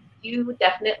because you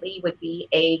definitely would be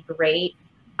a great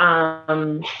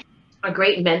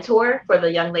mentor for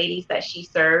the young ladies that she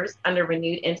serves under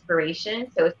Renewed Inspiration.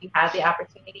 So if you have the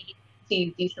opportunity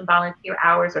to do some volunteer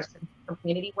hours or some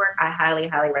community work, I highly,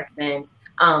 highly recommend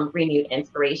Renewed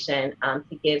Inspiration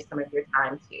to give some of your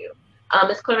time to.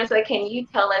 Ms. Clarissa, can you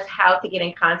tell us how to get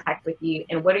in contact with you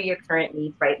and what are your current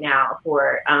needs right now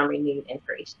for Renewed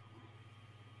Inspiration?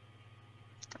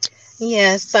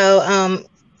 Yeah, so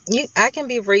I can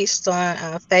be reached on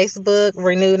Facebook,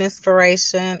 Renewed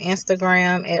Inspiration,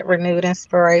 Instagram at Renewed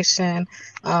Inspiration,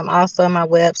 also my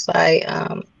website,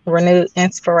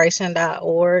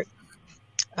 renewedinspiration.org.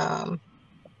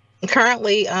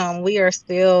 Currently, we are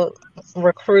still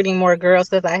recruiting more girls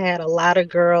because I had a lot of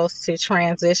girls to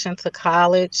transition to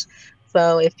college.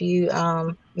 So if you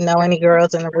know any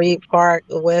girls in the Reed Park,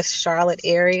 West Charlotte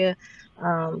area,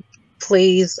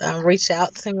 please reach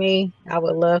out to me. I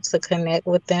would love to connect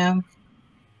with them.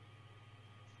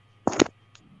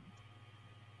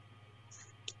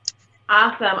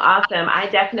 Awesome. I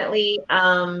definitely,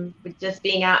 just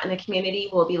being out in the community,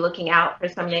 will be looking out for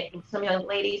some young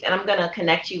ladies, and I'm going to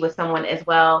connect you with someone as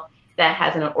well that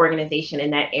has an organization in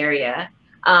that area.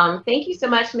 Thank you so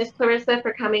much, Ms. Clarissa,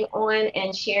 for coming on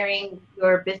and sharing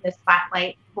your business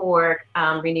spotlight for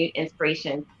Renewed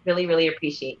Inspiration. Really, really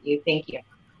appreciate you. Thank you.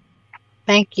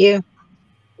 Thank you.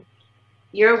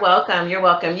 You're welcome. You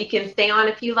can stay on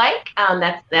if you like.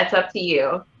 That's up to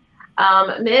you.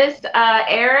 Miss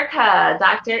Ericka,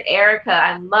 Dr. Ericka,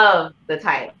 I love the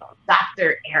title,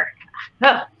 Dr. Ericka.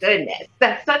 Oh, goodness,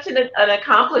 that's such an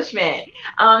accomplishment.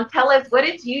 Tell us, what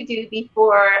did you do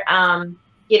before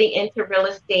getting into real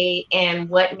estate, and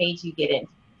what made you get into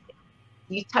it?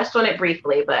 You touched on it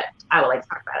briefly, but I would like to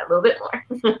talk about it a little bit more.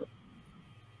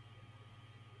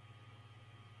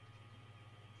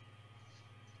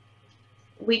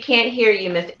 We can't hear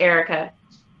you, Miss Ericka.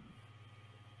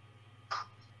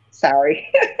 Sorry.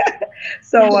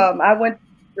 So I went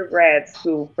to grad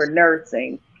school for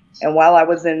nursing. And while I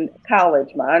was in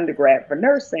college, my undergrad for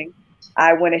nursing,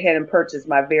 I went ahead and purchased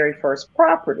my very first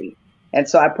property. And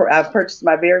so I purchased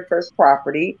my very first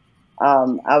property.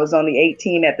 I was only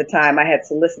 18 at the time. I had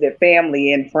solicited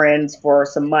family and friends for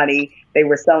some money. They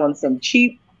were selling some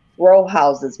cheap row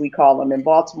houses, we call them, in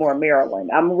Baltimore, Maryland.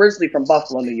 I'm originally from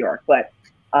Buffalo, New York, but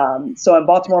so in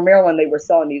Baltimore, Maryland, they were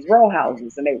selling these row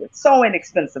houses, and they were so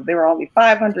inexpensive. They were only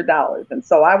 $500. And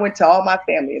so I went to all my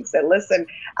family and said, listen,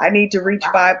 I need to reach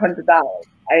 $500.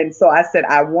 And so I said,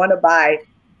 I want to buy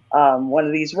one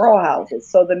of these row houses.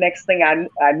 So the next thing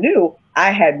I knew,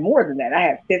 I had more than that. I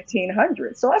had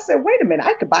 1,500. So I said, wait a minute,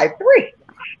 I could buy 3.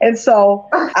 And so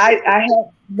I had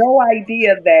no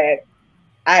idea that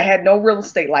I had no real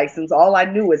estate license. All I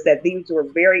knew is that these were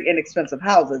very inexpensive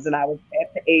houses, and I was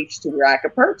at the age to where I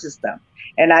could purchase them.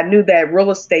 And I knew that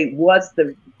real estate was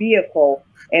the vehicle,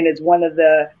 and is one of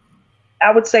the,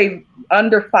 I would say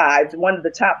under 5, one of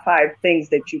the top 5 things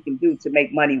that you can do to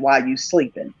make money while you're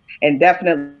sleeping, and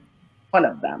definitely one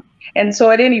of them. And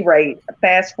so at any rate,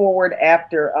 fast forward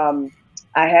after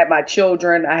I had my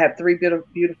children. I have 3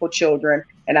 beautiful children,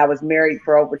 and I was married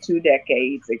for over 2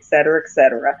 decades, et cetera, et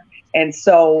cetera. And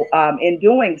so in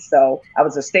doing so, I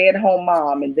was a stay-at-home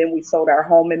mom, and then we sold our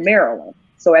home in Maryland.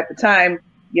 So at the time,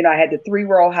 you know, I had the 3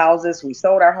 row houses. We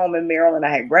sold our home in Maryland.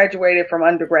 I had graduated from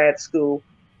undergrad school.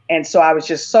 And so I was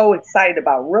just so excited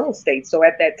about real estate. So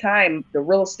at that time, the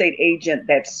real estate agent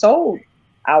that sold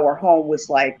our home was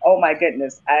like, oh my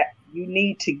goodness, you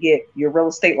need to get your real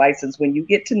estate license when you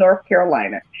get to North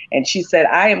Carolina. And she said,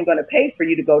 I am going to pay for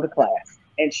you to go to class.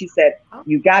 And she said,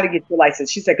 you got to get your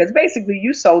license. She said, because basically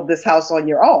you sold this house on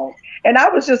your own. And I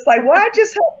was just like, well, I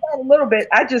just helped out a little bit.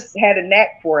 I just had a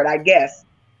knack for it, I guess.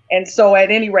 And so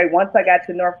at any rate, once I got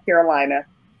to North Carolina,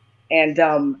 and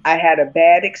I had a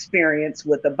bad experience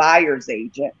with a buyer's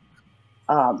agent,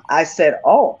 I said,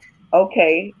 oh,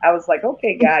 okay. I was like,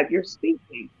 okay, God, you're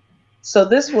speaking. So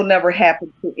this will never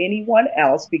happen to anyone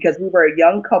else, because we were a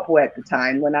young couple at the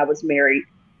time when I was married.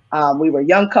 We were a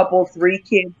young couple, 3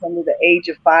 kids under the age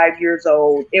of 5 years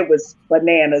old. It was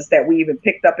bananas that we even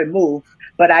picked up and moved,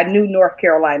 but I knew North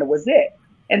Carolina was it.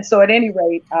 And so at any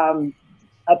rate,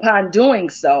 upon doing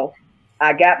so,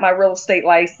 I got my real estate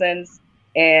license.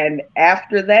 And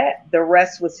after that, the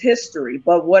rest was history.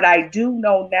 But what I do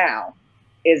know now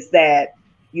is that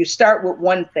you start with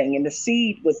one thing, and the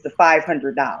seed was the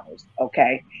 $500.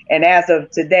 Okay. And as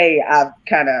of today, I've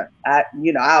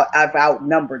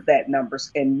outnumbered that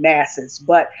numbers in masses.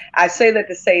 But I say that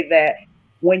to say that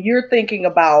when you're thinking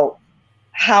about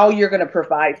how you're going to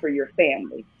provide for your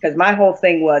family, because my whole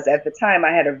thing was, at the time,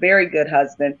 I had a very good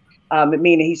husband,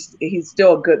 meaning he's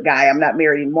still a good guy. I'm not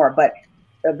married anymore, but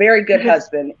a very good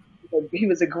husband. He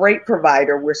was a great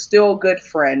provider. We're still good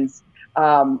friends.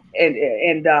 I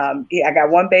got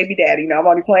one baby daddy. You know, I'm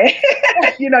only playing.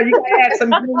 You know, you gotta add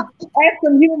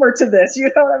some humor to this.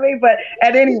 You know what I mean? But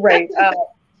at any rate,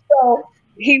 so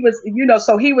he was, you know,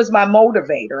 so he was my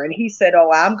motivator, and he said,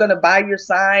 "Oh, I'm gonna buy your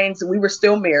signs." We were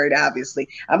still married, obviously.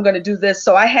 I'm gonna do this.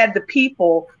 So I had the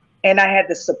people, and I had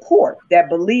the support that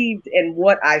believed in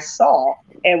what I saw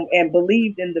and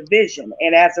believed in the vision.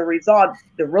 And as a result,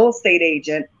 the real estate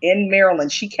agent in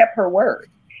Maryland, she kept her word.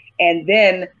 And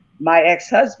then my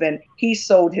ex-husband, he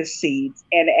sowed his seeds.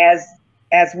 And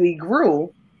as we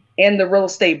grew in the real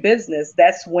estate business,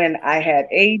 that's when I had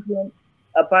agents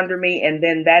up under me. And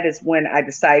then that is when I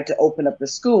decided to open up the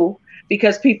school,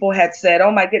 because people had said,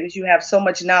 oh my goodness, you have so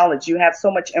much knowledge, you have so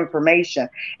much information.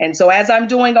 And so as I'm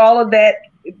doing all of that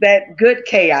good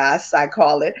chaos, I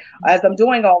call it, as I'm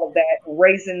doing all of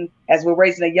that, as we're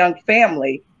raising a young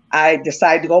family, I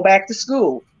decided to go back to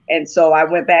school. And so I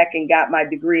went back and got my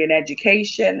degree in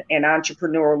education and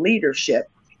entrepreneurial leadership.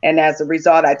 And as a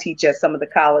result, I teach at some of the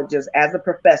colleges as a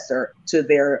professor to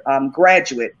their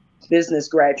business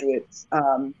graduates,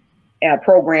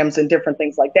 programs and different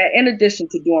things like that, in addition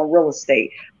to doing real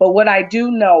estate. But what I do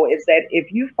know is that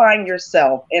if you find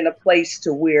yourself in a place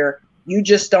to where you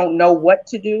just don't know what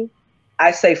to do,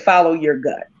 I say follow your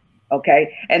gut.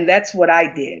 Okay. And that's what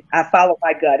I did. I followed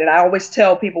my gut. And I always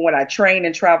tell people when I train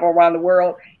and travel around the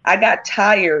world, I got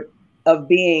tired of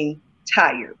being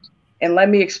tired. And let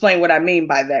me explain what I mean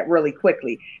by that really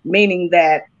quickly, meaning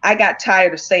that I got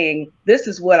tired of saying, this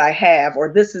is what I have,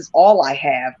 or this is all I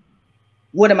have.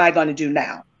 What am I going to do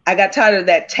now? I got tired of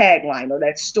that tagline or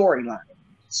that storyline.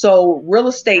 So real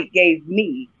estate gave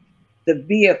me the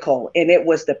vehicle, and it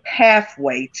was the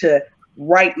pathway to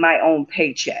write my own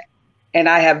paycheck. And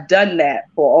I have done that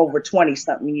for over 20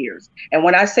 something years. And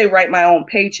when I say write my own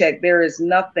paycheck, there is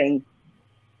nothing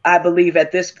I believe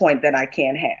at this point that I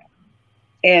can't have.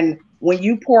 And when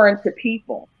you pour into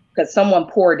people, because someone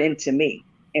poured into me,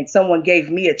 and someone gave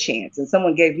me a chance and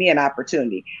someone gave me an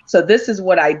opportunity. So this is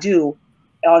what I do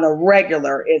on a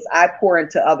regular, is I pour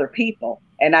into other people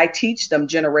and I teach them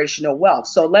generational wealth.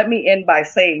 So let me end by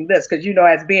saying this, because, you know,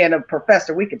 as being a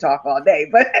professor, we could talk all day,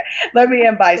 but let me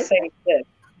end by saying this.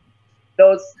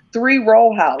 Those 3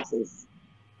 row houses,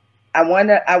 I want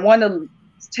to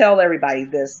tell everybody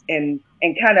this and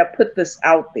kind of put this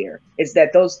out there, is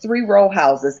that those 3 row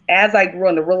houses, as I grew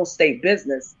in the real estate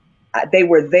business, they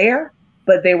were there,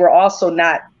 but they were also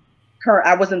not current.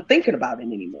 I wasn't thinking about it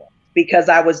anymore because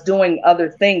I was doing other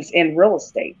things in real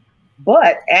estate.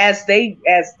 But as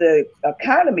the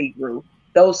economy grew,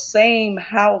 those same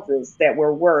houses that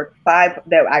were worth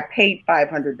that I paid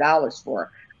 $500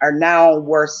 for are now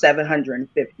worth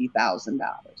 $750,000.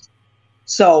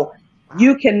 So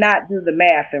you cannot do the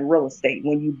math in real estate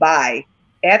when you buy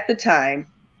at the time,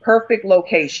 perfect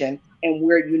location, and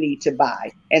where you need to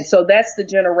buy. And so that's the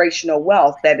generational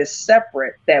wealth that is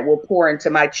separate, that will pour into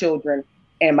my children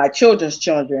and my children's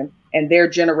children and their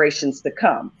generations to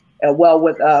come, well,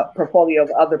 with a portfolio of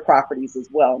other properties as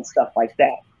well and stuff like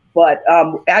that. But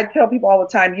I tell people all the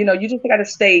time, you know, you just got to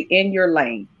stay in your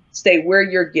lane, stay where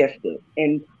you're gifted,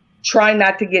 and try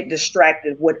not to get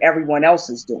distracted with what everyone else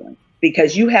is doing,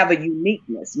 because you have a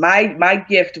uniqueness. My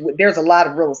gift, there's a lot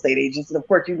of real estate agents, and of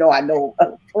course, you know, I know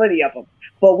plenty of them,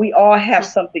 but we all have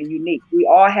something unique. We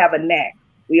all have a knack.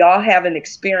 We all have an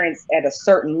experience at a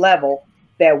certain level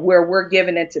that where we're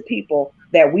giving it to people,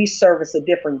 that we service a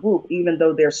different group, even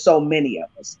though there's so many of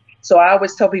us. So I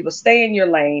always tell people, stay in your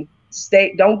lane,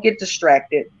 don't get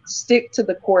distracted, stick to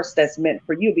the course that's meant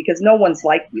for you, because no one's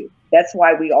like you. That's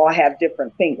why we all have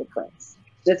different fingerprints.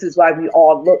 This is why we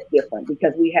all look different,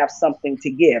 because we have something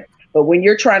to give. But when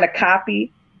you're trying to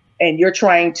copy and you're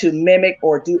trying to mimic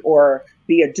or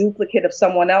be a duplicate of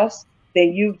someone else,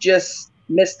 then you just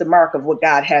missed the mark of what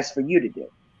God has for you to do.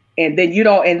 And then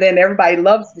and then everybody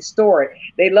loves the story.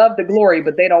 They love the glory,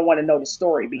 but they don't want to know the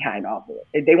story behind all of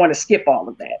it. They want to skip all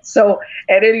of that. So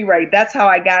at any rate, that's how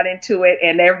I got into it.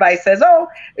 And everybody says, oh,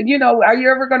 you know, are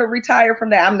you ever going to retire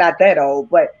from that? I'm not that old,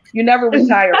 but you never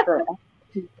retire from,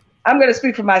 I'm going to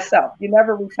speak for myself. You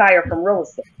never retire from real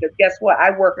estate, because guess what?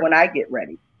 I work when I get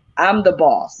ready. I'm the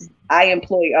boss. I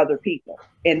employ other people.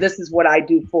 And this is what I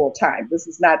do full time. This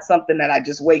is not something that I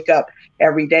just wake up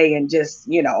every day and just,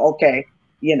 you know, okay,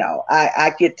 you know,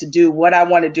 I get to do what I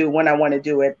want to do when I want to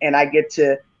do it. And I get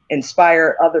to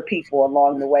inspire other people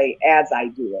along the way as I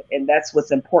do it. And that's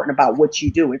what's important about what you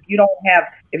do. If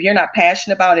you're not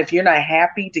passionate about it, if you're not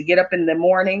happy to get up in the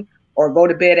morning or go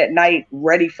to bed at night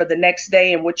ready for the next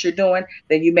day and what you're doing,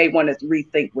 then you may want to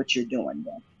rethink what you're doing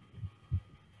then.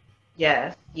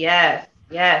 Yes, yes,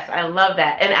 yes. I love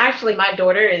that. And actually, my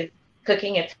daughter is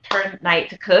cooking. It's her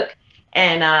night to cook.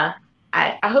 And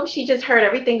I hope she just heard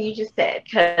everything you just said,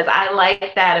 because I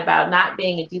like that about not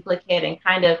being a duplicate and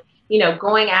kind of, you know,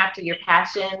 going after your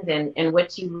passions and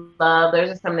what you love. Those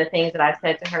are some of the things that I've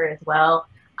said to her as well.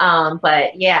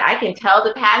 But yeah, I can tell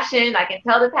the passion. I can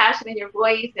tell the passion in your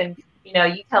voice, and, you know,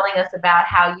 you telling us about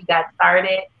how you got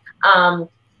started.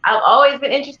 I've always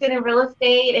been interested in real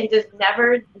estate and just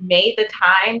never made the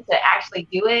time to actually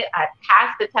do it. I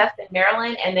passed the test in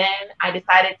Maryland, and then I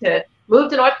decided to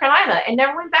move to North Carolina and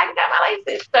never went back and got my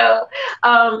license. So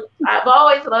I've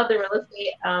always loved the real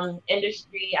estate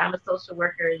industry. I'm a social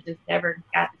worker and just never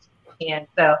got the chance.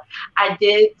 So I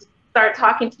did start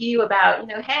talking to you about, you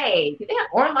know, hey, do they have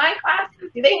online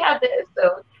classes? Do they have this?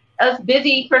 So us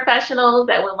busy professionals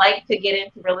that would like to get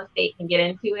into real estate can get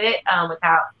into it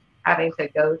without having to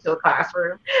go to a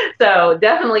classroom. So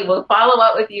definitely we'll follow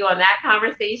up with you on that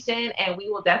conversation, and we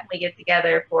will definitely get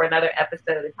together for another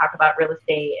episode to talk about real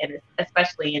estate, and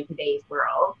especially in today's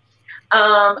world.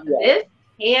 Miss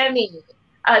Tammy,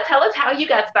 tell us how you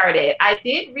got started. I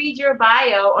did read your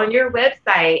bio on your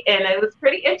website, and it was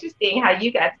pretty interesting how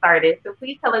you got started. So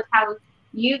please tell us how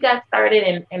you got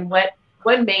started and what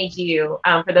made you,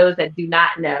 for those that do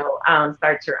not know,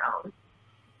 start your own.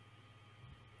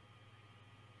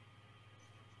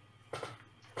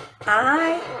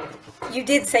 You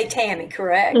did say Tammy,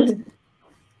 correct?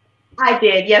 I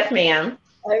did, yes, ma'am.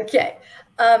 Okay.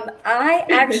 I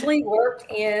actually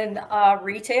worked in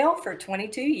retail for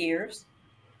 22 years.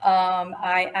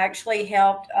 I actually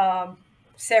helped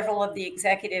several of the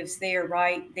executives there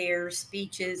write their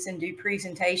speeches and do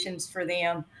presentations for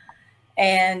them.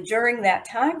 And during that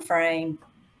time frame,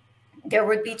 there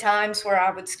would be times where I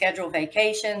would schedule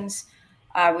vacations.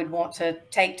 I would want to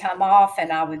take time off,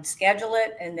 and I would schedule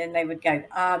it. And then they would go,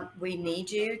 we need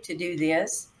you to do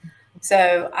this.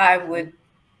 So I would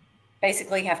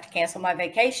basically have to cancel my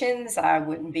vacations. I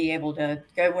wouldn't be able to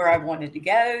go where I wanted to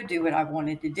go, do what I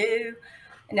wanted to do.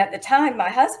 And at the time, my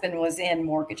husband was in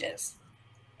mortgages.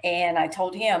 And I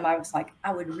told him, I was like,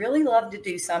 I would really love to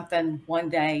do something one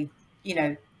day, you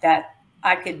know, that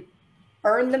I could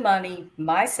earn the money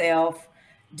myself,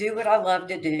 do what I love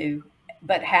to do,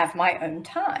 but have my own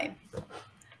time.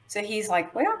 So he's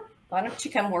like, well, why don't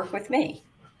you come work with me?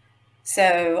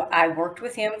 So I worked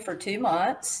with him for 2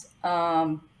 months.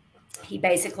 He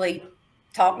basically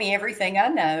taught me everything I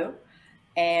know.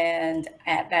 And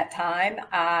at that time,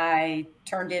 I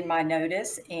turned in my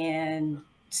notice and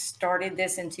started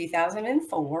this in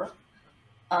 2004.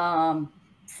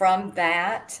 From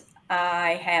that,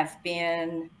 I have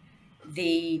been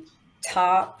the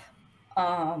top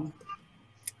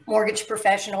mortgage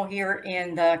professional here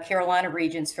in the Carolina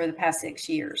regions for the past 6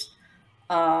 years.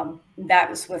 That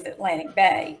was with Atlantic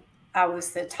Bay. I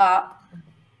was the top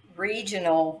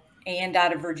regional and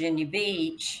out of Virginia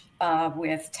Beach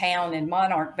with Town and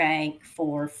Monarch Bank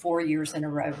for 4 years in a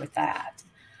row with that.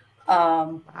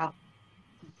 Wow.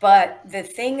 But the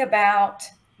thing about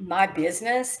my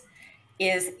business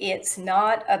is it's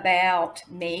not about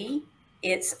me.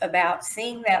 It's about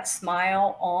seeing that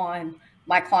smile on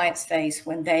my client's face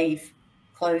when they've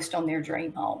closed on their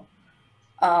dream home.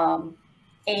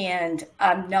 And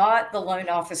I'm not the loan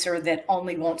officer that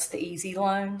only wants the easy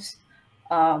loans.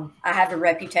 I have a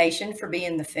reputation for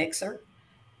being the fixer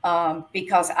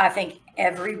because I think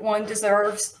everyone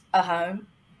deserves a home.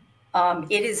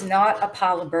 It is not a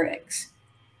pile of bricks.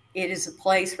 It is a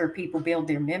place where people build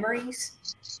their memories.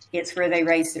 It's where they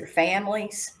raise their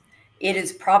families. It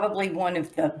is probably one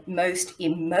of the most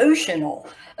emotional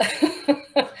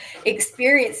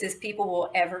experiences people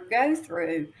will ever go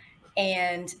through.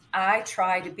 And I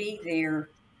try to be there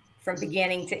from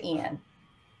beginning to end,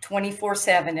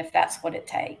 24/7, if that's what it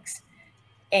takes.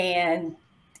 And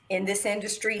in this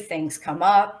industry, things come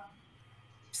up.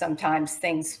 Sometimes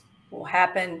things will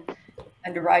happen.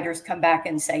 Underwriters come back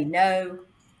and say no.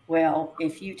 Well,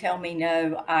 if you tell me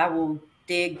no, I will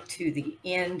dig to the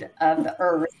end of the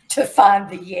earth to find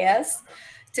the yes,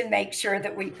 to make sure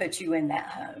that we put you in that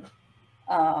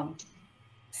home.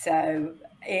 So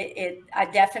I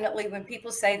definitely, when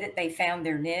people say that they found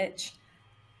their niche,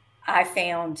 I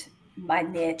found my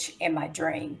niche and my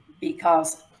dream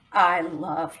because I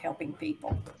love helping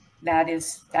people. That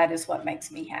is what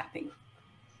makes me happy.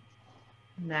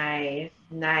 Nice,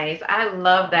 nice. I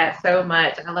love that so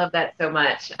much. I love that so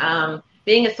much.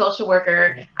 Being a social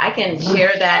worker, I can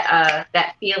share that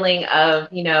that feeling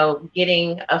of, you know,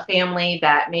 getting a family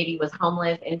that maybe was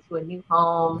homeless into a new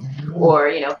home, or,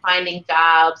 you know, finding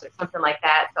jobs or something like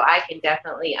that. So I can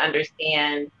definitely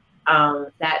understand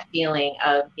that feeling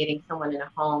of getting someone in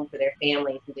a home for their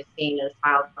families and just seeing those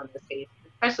smiles on their faces,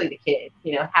 especially the kids.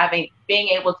 You know, being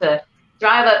able to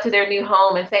drive up to their new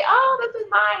home and say, "Oh, this is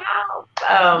my house."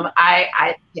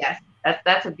 Yes,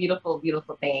 that's a beautiful,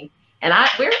 beautiful thing. And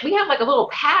we have like a little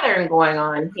pattern going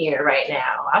on here right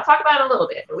now. I'll talk about it a little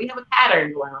bit, but we have a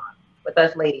pattern going on with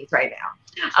us ladies right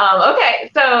now.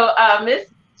 Okay, so Miss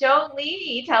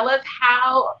Jolie, tell us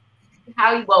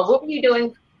what were you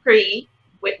doing pre,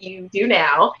 what you do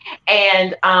now,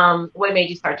 and what made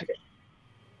you start your business?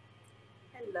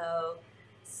 Hello.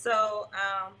 So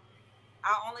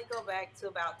I'll only go back to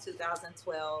about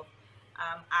 2012.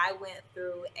 I went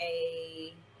through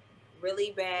a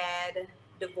really bad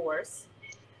divorce,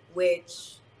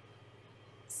 which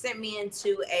sent me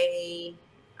into I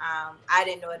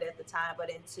didn't know it at the time, but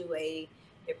into a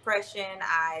depression.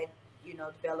 I,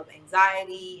 developed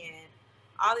anxiety and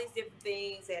all these different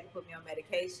things. They had to put me on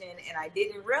medication, and I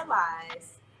didn't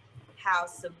realize how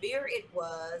severe it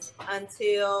was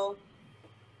until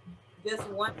just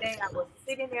one day I was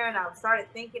sitting there and I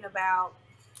started thinking about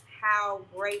how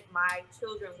great my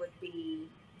children would be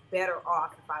better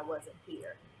off if I wasn't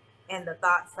here. And the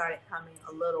thoughts started coming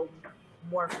a little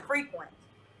more frequent.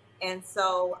 And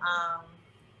so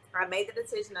I made the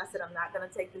decision. I said, I'm not going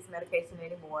to take this medication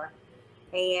anymore.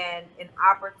 And an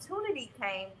opportunity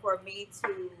came for me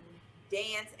to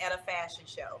dance at a fashion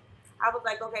show. I was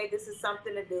like, okay, this is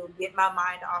something to do, get my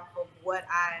mind off of what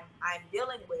I'm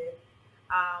dealing with.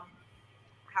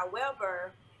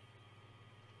 However,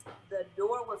 the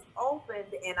door was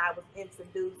opened and I was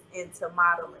introduced into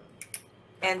modeling.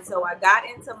 And so I got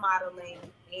into modeling,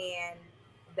 and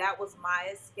that was my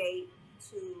escape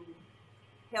to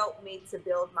help me to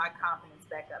build my confidence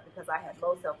back up, because I had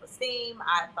low self-esteem.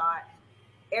 I thought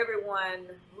everyone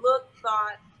looked,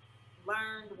 thought,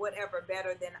 learned, whatever,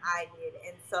 better than I did.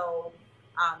 And so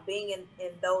being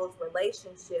in those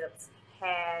relationships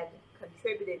had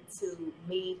contributed to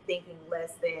me thinking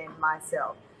less than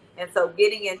myself. And so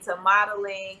getting into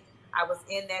modeling, I was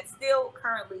in that, still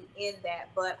currently in that,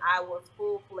 but I was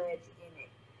full-fledged in it.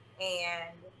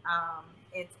 And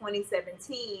in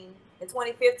 2015,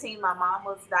 my mom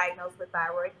was diagnosed with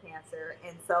thyroid cancer.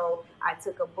 And so I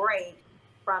took a break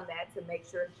from that to make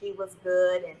sure she was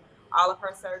good and all of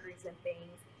her surgeries and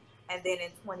things. And then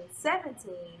in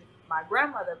 2017, my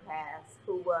grandmother passed,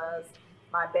 who was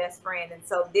my best friend. And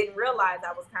so didn't realize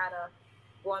I was kind of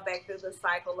going back through the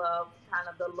cycle of kind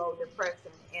of the low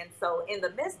depression. And so in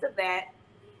the midst of that,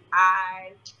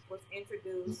 I was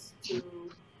introduced to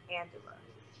Angela.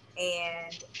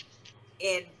 And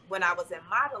when I was in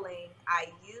modeling,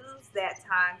 I used that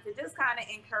time to just kind of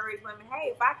encourage women,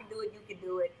 hey, if I can do it, you can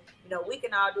do it. You know, we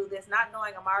can all do this, not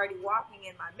knowing I'm already walking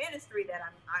in my ministry that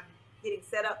I'm getting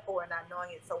set up for and not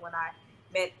knowing it. So when I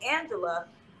met Angela,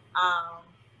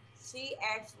 she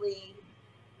actually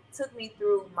took me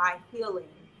through my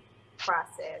healing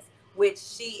process, which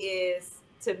she is,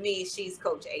 to me, she's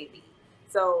Coach AB.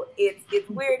 So it's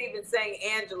weird even saying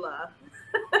Angela.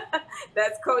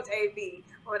 That's Coach AB.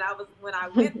 When I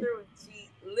went through, she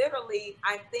literally,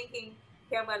 I'm thinking,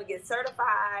 okay, I'm going to get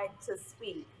certified to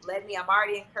speak. I'm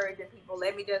already encouraging people.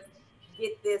 Let me just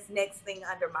get this next thing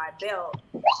under my belt,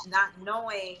 not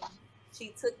knowing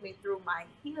she took me through my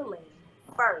healing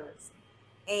first.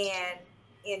 And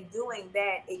in doing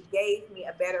that, it gave me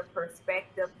a better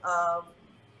perspective of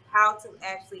how to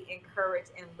actually encourage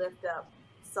and lift up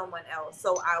someone else.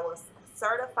 So I was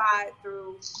certified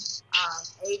through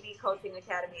AB Coaching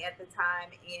Academy at the time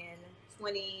in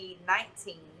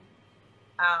 2019.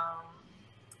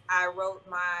 I wrote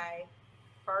my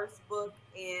first book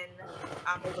it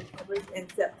was published in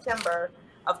September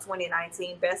of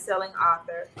 2019, best-selling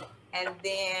author. And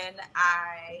then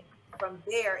from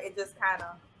there, it just kind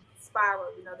of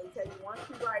spiraled. You know, they tell you once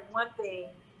you write one thing,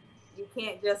 you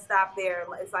can't just stop there.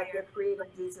 It's like your creative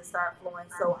juices start flowing.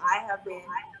 So I have been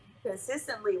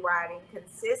consistently writing,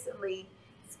 consistently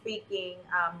speaking,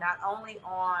 not only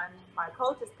on my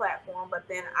coach's platform, but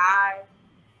then I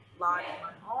launched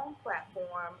my own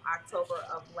platform October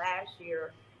of last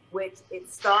year, which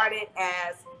it started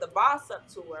as the Boss Up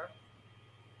Tour.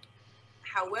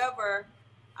 However,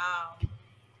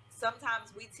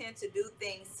 sometimes we tend to do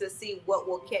things to see what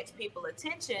will catch people's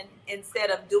attention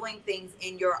instead of doing things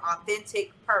in your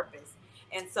authentic purpose.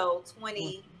 And so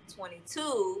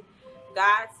 2022,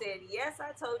 God said, yes,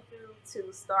 I told you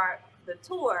to start the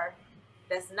tour.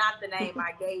 That's not the name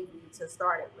I gave you to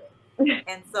start it with.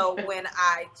 And so when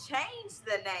I changed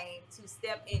the name to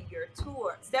Step in Your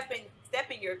Tour, Step in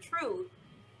Your Truth,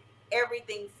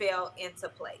 everything fell into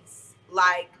place.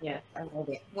 Like, yes, I love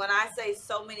it. When I say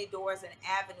so many doors and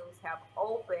avenues have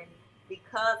opened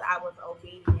because I was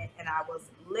obedient and I was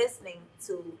listening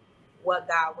to what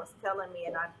God was telling me.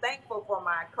 And I'm thankful for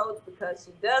my coach because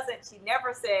she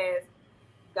never says,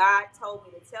 God told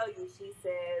me to tell you. She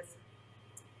says,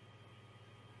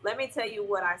 let me tell you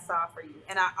what I saw for you.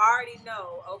 And I already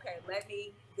know, okay,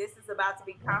 this is about to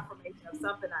be confirmation of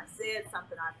something I said,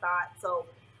 something I thought. So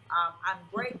I'm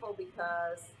grateful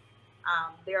because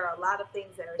there are a lot of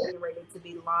things that are getting ready to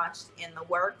be launched in the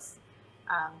works.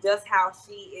 Just how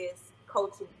she is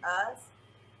coaching us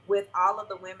with all of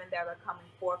the women that are coming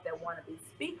forth that want to be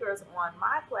speakers on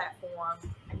my platform,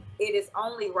 it is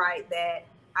only right that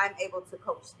I'm able to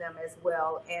coach them as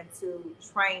well and to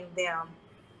train them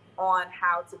on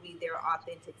how to be their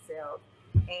authentic selves.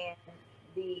 And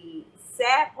the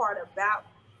sad part about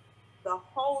the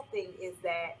whole thing is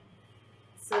that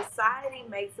society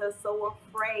makes us so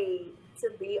afraid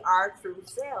to be our true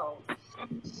selves.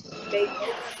 They make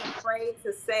us afraid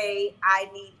to say, I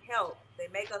need help. They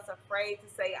make us afraid to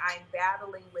say, I'm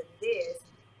battling with this.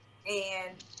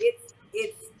 And it's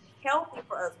healthy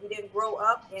for us. We didn't grow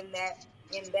up in that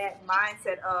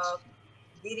mindset of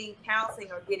getting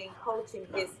counseling or getting coaching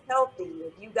is healthy.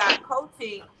 If you got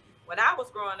coaching when I was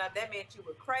growing up, that meant you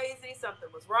were crazy. Something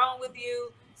was wrong with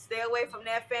you. Stay away from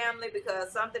that family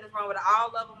because something is wrong with all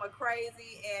of them are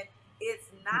crazy. And it's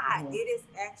not. It is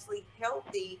actually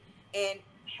healthy. And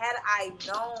had I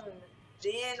known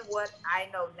then what I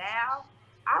know now,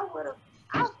 I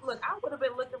would have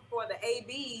been looking for the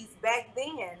ABs back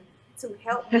then to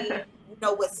help me,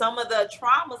 with some of the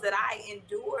traumas that I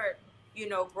endured,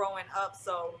 growing up.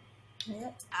 So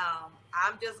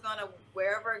I'm just gonna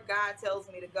wherever God tells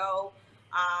me to go.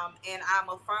 And I'm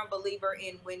a firm believer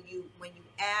in when you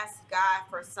ask God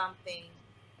for something,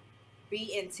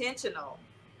 be intentional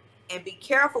and be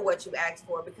careful what you ask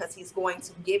for because he's going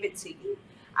to give it to you.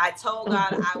 I told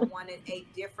God I wanted a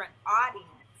different audience,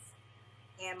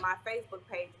 and my Facebook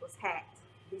page was hacked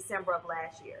December of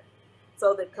last year.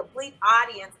 So the complete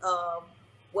audience of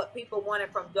what people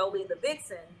wanted from Jolie the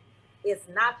Vixen is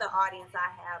not the audience I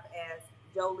have as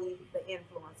Jolie the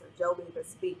influencer, Jolie the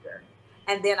speaker.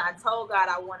 And then I told God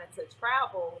I wanted to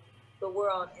travel the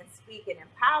world and speak and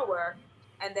empower.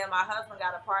 And then my husband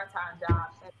got a part-time job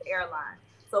at the airline.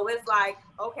 So it's like,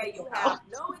 okay, you have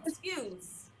no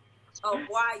excuse of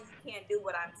why you can't do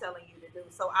what I'm telling you to do.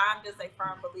 So I'm just a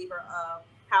firm believer of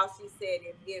how she said,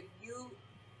 if you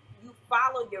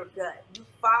follow your gut, you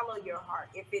follow your heart,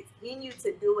 if it's in you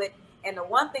to do it. And the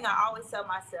one thing I always tell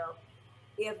myself,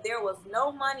 if there was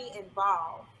no money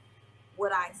involved,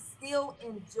 would I still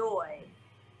enjoy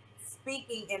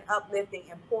speaking and uplifting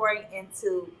and pouring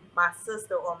into my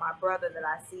sister or my brother that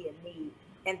I see in need?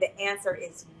 And the answer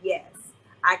is yes.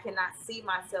 I cannot see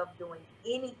myself doing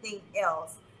anything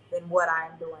else than what I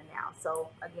am doing now. So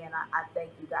again, I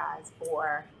thank you guys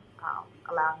for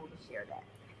allowing me to share that.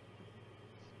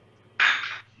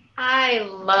 I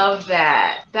love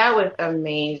that. That was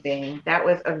amazing. That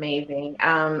was amazing.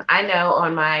 I know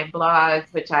on my blog,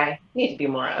 which I need to do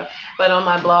more of, but on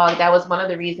my blog, that was one of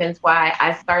the reasons why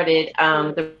I started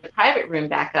the private room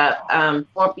back up.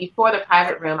 Before the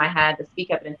private room, I had the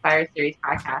Speak Up and Inspire series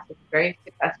podcast, which was very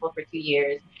successful for 2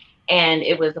 years. And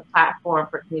it was a platform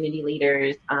for community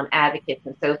leaders, advocates,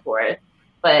 and so forth.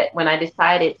 But when I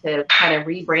decided to kind of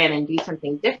rebrand and do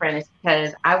something different, it's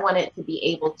because I wanted to be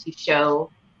able to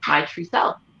show my true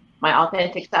self, my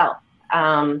authentic self.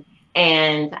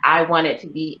 And I wanted to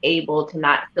be able to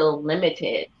not feel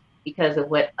limited because of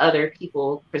what other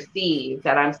people perceive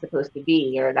that I'm supposed to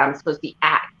be, or that I'm supposed to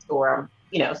act, or,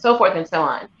 so forth and so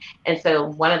on. And so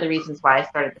one of the reasons why I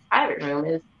started the private room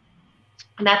is,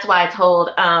 and that's why I told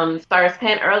Stars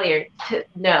Penn earlier,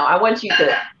 I want you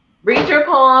to read your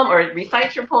poem or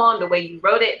recite your poem the way you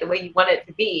wrote it, the way you want it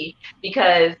to be,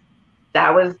 because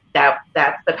that's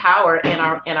the power in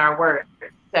our words.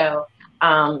 So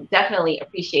definitely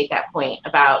appreciate that point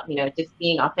about, just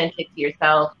being authentic to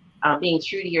yourself, being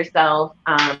true to yourself,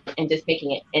 and just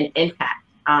making an impact.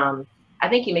 I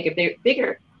think you make a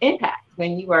bigger impact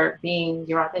when you are being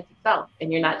your authentic self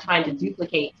and you're not trying to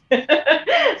duplicate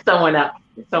someone else.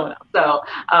 So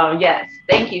yes,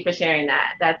 thank you for sharing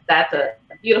that. That's a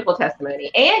beautiful testimony.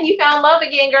 And you found love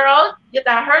again, girl.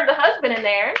 I heard the husband in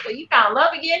there, so you found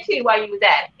love again too while you was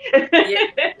at it.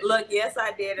 Yeah, look, yes,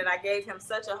 I did, and I gave him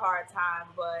such a hard time,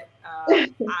 but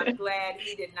I'm glad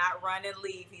he did not run and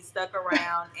leave. He stuck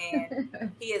around,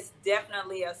 and he is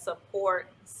definitely a support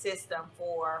system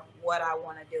for what I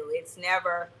want to do. It's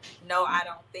never, no, I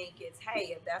don't think. It's,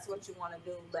 hey, if that's what you want to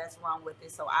do, let's run with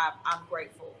it. So I'm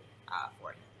grateful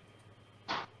for him.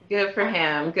 Good for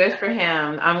him. Good for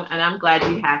him. I'm glad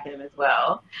you have him as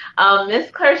well. Miss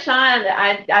Clarshawn,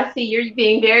 I see you're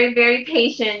being very, very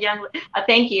patient. Young.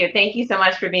 Thank you. Thank you so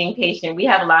much for being patient. We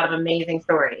have a lot of amazing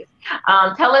stories.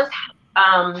 Tell us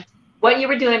what you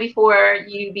were doing before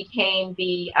you became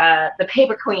the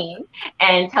paper queen,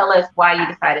 and tell us why you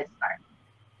decided to start.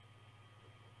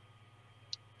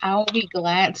 I'll be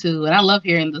glad to, and I love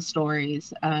hearing the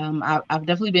stories. I've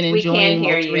definitely been enjoying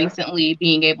most recently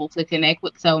being able to connect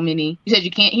with so many. You said you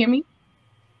can't hear me?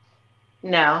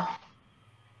 No.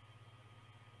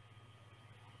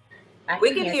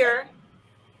 We can hear.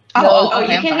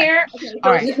 Okay, you can hear? Okay,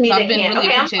 all right. So I've been really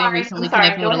appreciating recently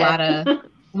connecting with a lot of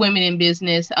women in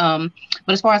business.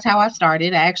 But as far as how I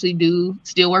started, I actually do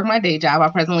still work my day job. I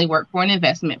presently work for an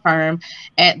investment firm.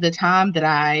 At the time that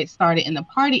I started in the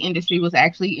party industry was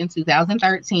actually in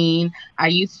 2013. I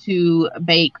used to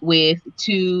bake with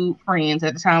two friends.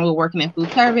 At the time we were working in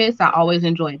food service. I always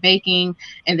enjoyed baking,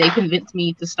 and they convinced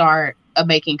me to start a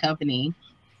baking company.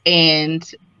 And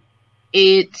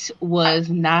it was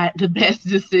not the best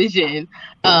decision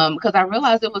because I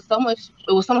realized it was so much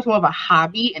more of a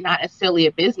hobby and not necessarily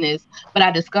a business, but I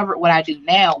discovered what I do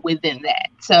now within that.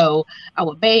 So I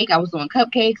would bake, I was doing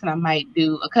cupcakes, and I might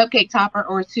do a cupcake topper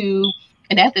or two.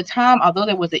 And at the time, although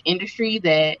there was a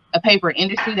paper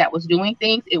industry that was doing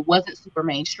things, it wasn't super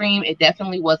mainstream. It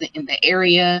definitely wasn't in the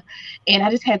area. And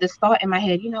I just had this thought in my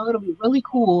head, it'll be really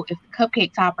cool if the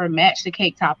cupcake topper matched the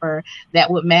cake topper that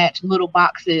would match little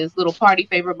boxes, little party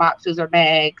favor boxes or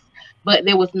bags. But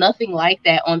there was nothing like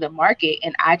that on the market.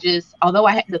 And although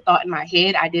I had the thought in my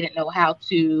head, I didn't know how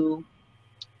to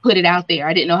put it out there.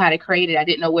 I didn't know how to create it. I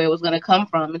didn't know where it was going to come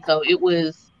from. And so it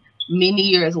was many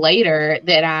years later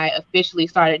that I officially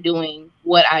started doing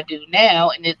what I do now.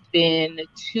 And it's been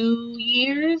 2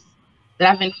 years that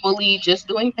I've been fully just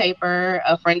doing paper.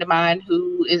 A friend of mine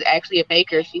who is actually a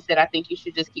baker, she said, I think you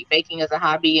should just keep baking as a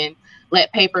hobby and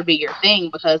let paper be your thing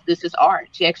because this is art.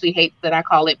 She actually hates that I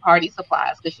call it party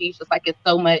supplies because she's just like, it's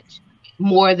so much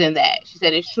more than that. She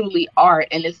said it's truly art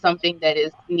and it's something that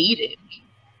is needed.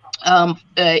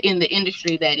 In the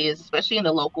industry, that is, especially in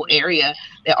the local area.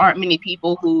 There aren't many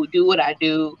people who do what I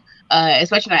do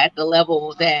especially not at the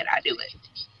level that I do it.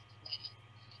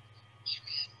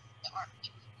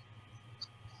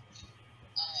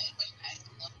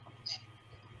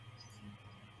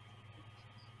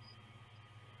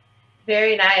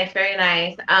 Very nice, very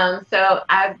nice. So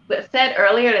I said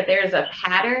earlier that there's a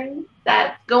pattern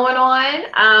that's going on.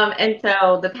 And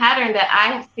so the pattern that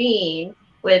I have seen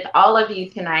with all of you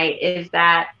tonight is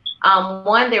that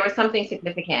one, there was something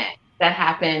significant that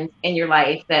happened in your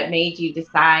life that made you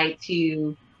decide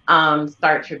to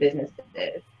start your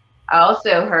businesses. I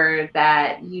also heard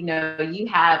that, you know, you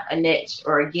have a niche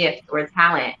or a gift or a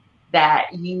talent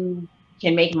that you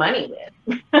can make money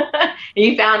with.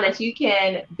 You found that you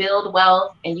can build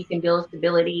wealth and you can build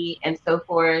stability and so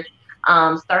forth,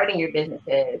 starting your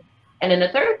businesses. And then the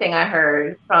third thing I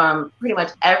heard from pretty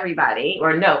much everybody,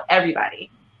 or no,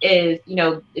 everybody, is, you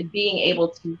know, being able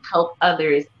to help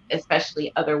others,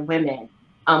 especially other women,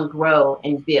 grow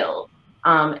and build.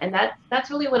 And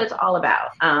that's really what it's all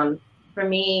about. For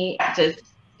me, just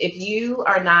if you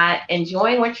are not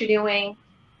enjoying what you're doing,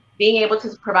 being able to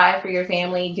provide for your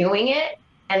family, doing it,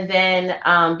 and then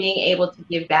being able to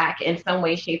give back in some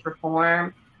way, shape, or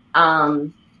form,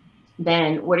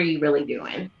 then what are you really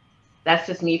doing? That's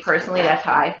just me personally. That's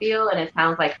how I feel, and it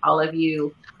sounds like all of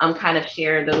you kind of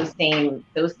share those same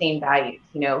values.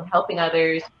 You know, helping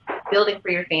others, building for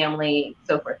your family,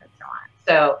 so forth and so on.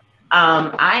 So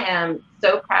I am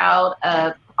so proud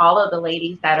of all of the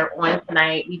ladies that are on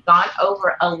tonight. We've gone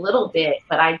over a little bit,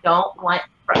 but I don't want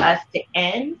for us to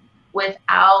end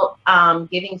without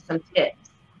giving some tips.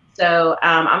 So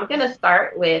I'm going to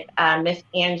start with Miss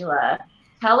Angela.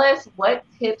 Tell us, what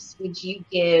tips would you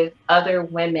give other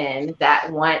women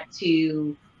that want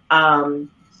to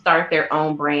start their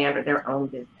own brand or their own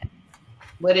business?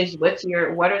 What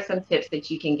are some tips that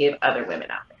you can give other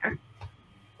women out there?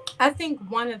 I think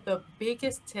one of the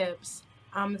biggest tips,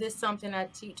 this is something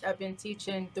I've been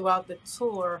teaching throughout the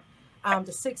tour,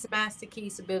 the 6 master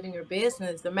keys to building your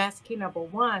business. The master key number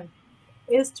 1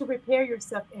 is to repair your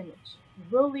self-image.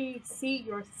 Really see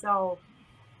yourself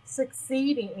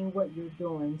succeeding in what you're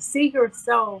doing. See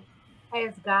yourself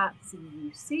as God sees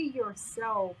you. See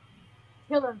yourself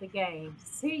killing the game.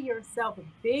 See yourself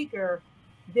bigger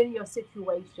than your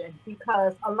situation,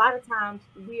 because a lot of times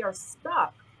we are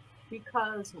stuck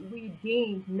because we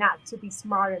deem not to be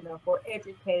smart enough or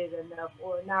educated enough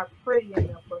or not pretty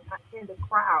enough or not in the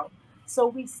crowd. So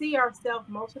we see ourselves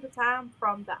most of the time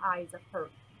from the eyes of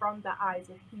hurt, from the eyes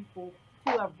of people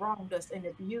who have wronged us and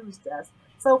abused us.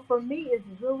 So for me, it's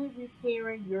really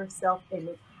repairing your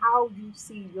self-image, how you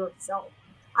see yourself.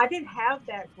 I didn't have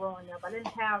that growing up. I didn't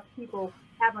have people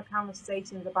having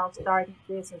conversations about starting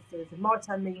businesses,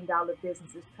 multi-million-dollar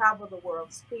businesses, travel the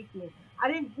world, speaking.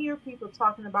 I didn't hear people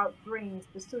talking about dreams,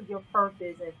 pursue your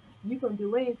purpose, and you can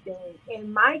do anything.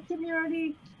 In my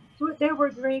community, they were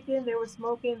drinking, they were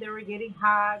smoking, they were getting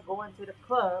high, going to the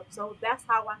club. So that's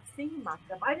how I see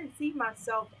myself. I didn't see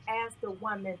myself as the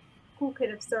woman who could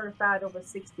have certified over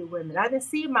 60 women. I didn't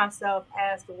see myself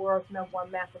as the world's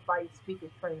 #1 master fire speaker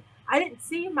trainer. I didn't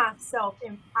see myself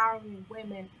empowering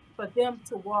women for them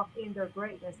to walk in their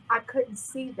greatness. I couldn't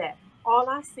see that. All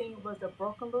I seen was a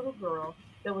broken little girl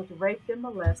that was raped and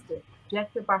molested,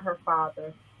 rejected by her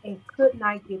father, and could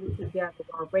not get it together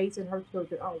while raising her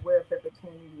children on welfare for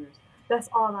 20 years. That's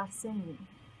all I seen.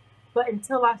 But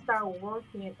until I started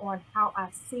working on how I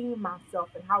see myself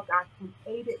and how God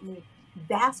created me,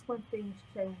 that's when things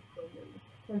changed for me.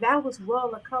 And that was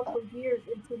well a couple of years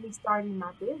into me starting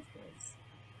my business.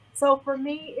 So for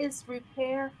me, it's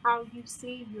repair how you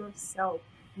see yourself,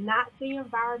 not the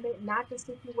environment, not the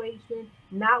situation,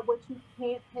 not what you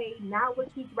can't pay, not what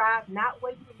you drive, not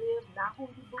where you live, not who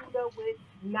you moved up with,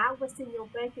 not what's in your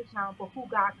bank account, but who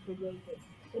God created.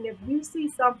 And if you see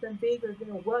something bigger than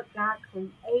what God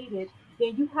created,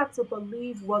 then you have to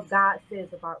believe what God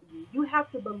says about you. You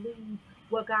have to believe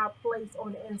what God placed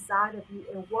on the inside of you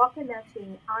and walk in that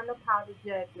thing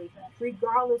unapologetically,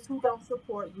 regardless who don't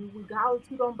support you, regardless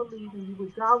who don't believe in you,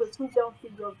 regardless who don't see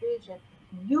your vision.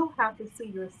 You have to see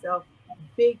yourself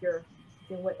bigger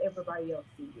than what everybody else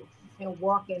sees you and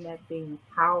walk in that thing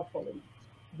powerfully.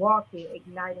 Walking,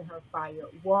 igniting her fire,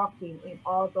 walking in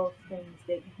all those things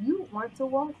that you want to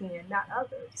walk in, not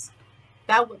others.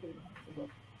 That would be my.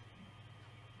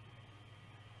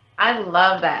 I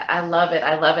love that. I love it.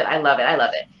 I love it. I love it. I love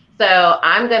it. So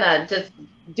I'm gonna just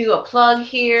do a plug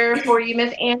here for you,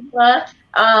 Miss Angela.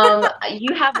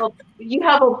 You have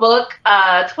a book,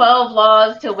 12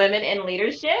 Laws to Women in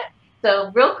Leadership.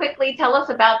 So real quickly, tell us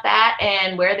about that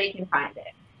and where they can find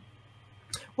it.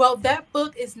 Well, that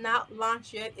book is not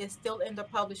launched yet. It's still in the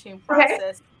publishing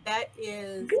process. Okay. That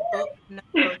is book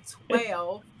number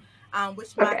 12.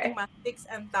 which I Okay. think my 6th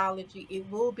anthology. It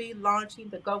will be launching.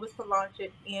 The goal is to launch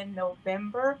it in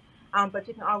November. But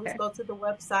you can always Okay. go to the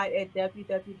website at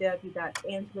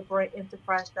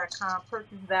www.angelabraidenterprise.com.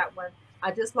 Purchase that one.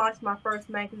 I just launched my first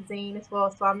magazine as well,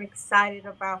 so I'm excited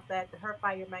about that, the Her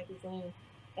Fire magazine,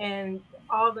 and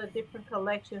all the different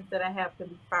collections that I have can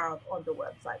be found on the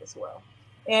website as well,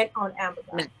 and on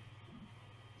Amazon.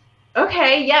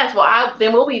 Okay, yes. Well,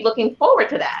 then we'll be looking forward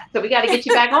to that. So we got to get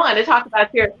you back on to talk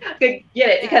about your get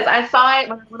it because I saw it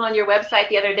when I went on your website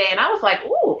the other day, and I was like,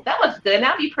 "Ooh, that looks good.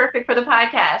 That'd be perfect for the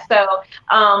podcast." So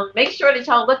make sure that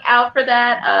y'all look out for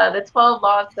that. The 12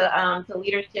 Laws to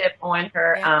Leadership on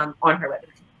her website.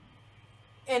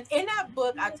 And in that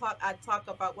book, I talk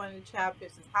about one of the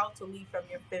chapters is how to lead from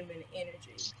your feminine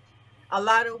energy. A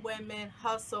lot of women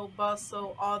hustle,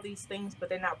 bustle, all these things, but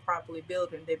they're not properly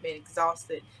building. They've been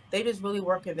exhausted. They just really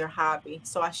work in their hobby.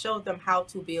 So I showed them how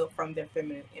to build from their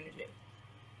feminine energy.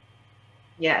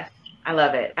 Yes, I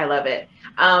love it. I love it.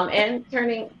 And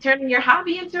turning your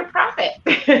hobby into a profit.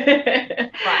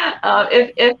 Right.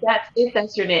 If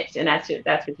that's your niche and that's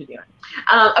what you're doing.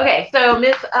 Okay, so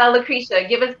Miss Lacrisha,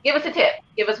 give us a tip.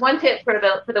 Give us one tip for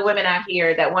the women out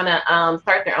here that want to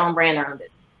start their own brand around it.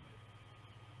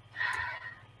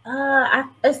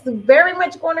 It's very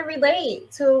much going to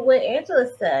relate to what Angela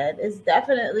said. It's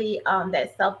definitely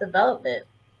that self-development.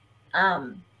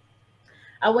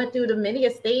 I went through the many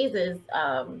stages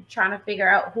trying to figure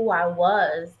out who I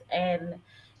was, and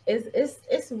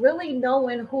it's really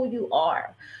knowing who you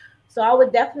are. So I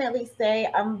would definitely say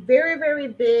I'm very, very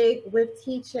big with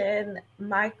teaching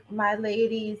my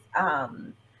ladies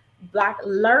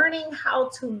learning how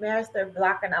to master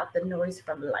blocking out the noise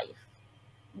from life.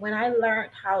 When I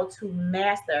learned how to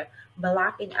master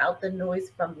blocking out the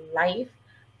noise from life,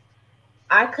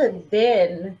 I could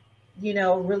then,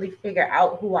 really figure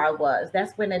out who I was.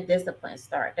 That's when the discipline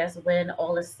starts. That's when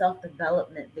all the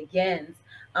self-development begins.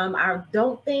 I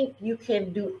don't think you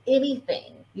can do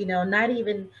anything, not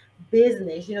even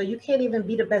business. You can't even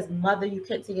be the best mother you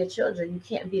can to your children. You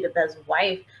can't be the best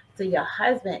wife to your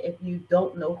husband if you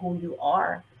don't know who you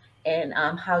are and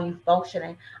how you function.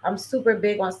 And I'm super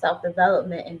big on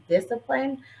self-development and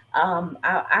discipline.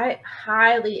 I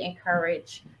highly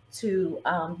encourage to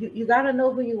you got to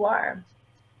know who you are.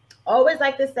 Always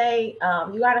like to say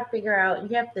you got to figure out,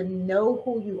 you have to know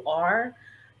who you are,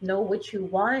 know what you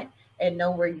want, and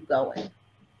know where you're going.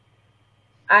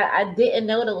 I didn't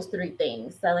know those three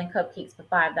things, selling cupcakes for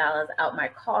 $5 out my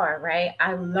car, right?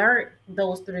 I learned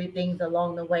those three things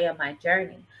along the way of my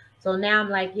journey. So now I'm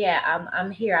like, yeah, I'm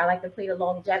here. I like to play the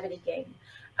longevity game.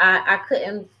 I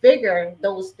couldn't figure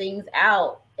those things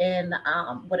out in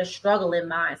with a struggling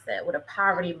mindset, with a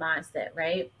poverty mindset,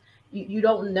 right? You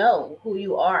don't know who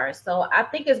you are. So I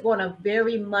think it's going to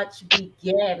very much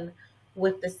begin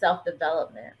with the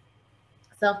self-development.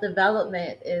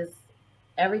 Self-development is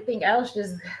everything else,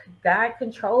 just God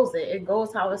controls it. It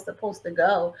goes how it's supposed to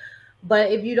go.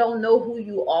 But if you don't know who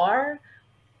you are,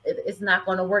 it's not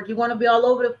going to work. You want to be all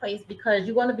over the place because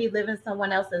you want to be living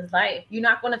someone else's life. You're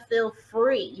not going to feel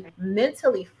free,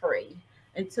 mentally free,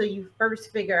 until you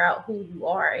first figure out who you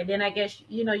are. And then I guess,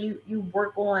 you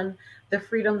work on the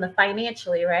freedom, the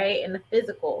financially, right? And the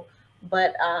physical.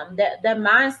 But that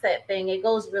mindset thing, it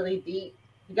goes really deep.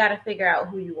 You got to figure out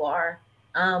who you are.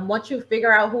 Once you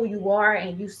figure out who you are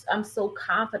and I'm so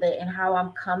confident in how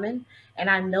I'm coming, and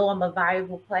I know I'm a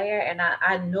valuable player, and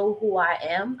I know who I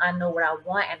am, I know what I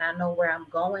want, and I know where I'm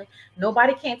going.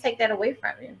 Nobody can take that away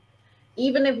from you.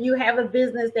 Even if you have a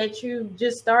business that you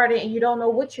just started and you don't know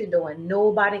what you're doing,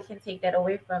 nobody can take that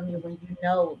away from you when you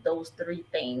know those three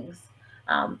things.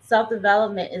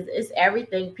 Self-development is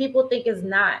everything. People think it's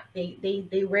not.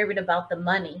 They worried about the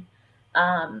money.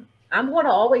 I'm going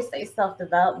to always say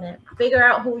self-development. Figure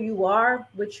out who you are,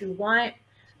 what you want,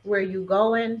 where you're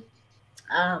going.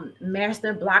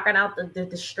 Master blocking out the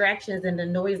distractions and the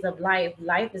noise of life.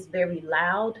 Life is very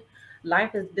loud.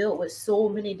 Life is built with so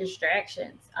many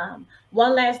distractions.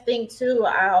 One last thing too,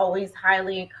 I always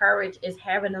highly encourage is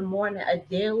having a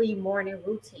daily morning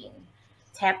routine.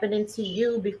 Tapping into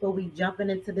you before we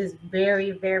jumping into this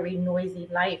very, very noisy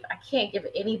life. I can't give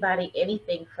anybody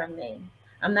anything from me.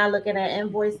 I'm not looking at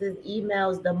invoices,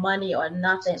 emails, the money, or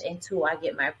nothing until I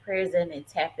get my prayers in and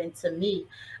tap into me.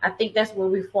 I think that's where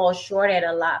we fall short at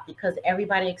a lot because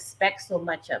everybody expects so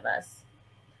much of us,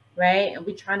 right? And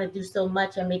we're trying to do so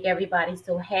much and make everybody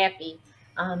so happy.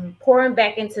 Pouring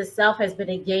back into self has been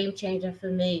a game changer for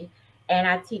me. And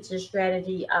I teach this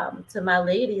strategy to my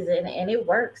ladies, and it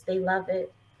works. They love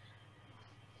it.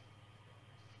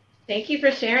 Thank you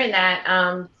for sharing that.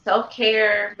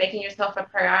 Self-care, making yourself a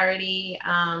priority,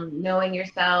 knowing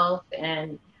yourself,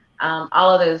 and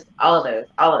all of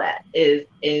that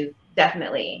is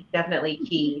definitely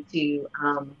key to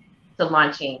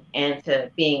launching and to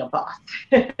being a boss.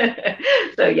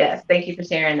 So yes, thank you for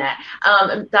sharing that.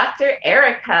 Dr.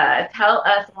 Ericka, tell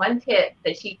us one tip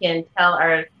that you can tell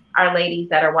our ladies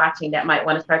that are watching that might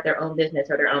want to start their own business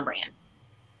or their own brand.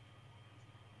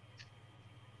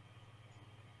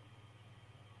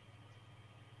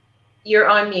 You're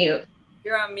on mute.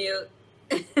 You're on mute.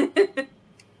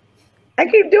 I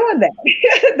keep doing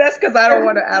that. That's because I don't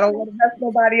want to mess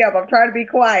nobody up. I'm trying to be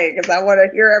quiet because I want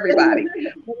to hear everybody.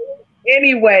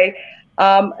 Anyway,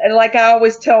 and like I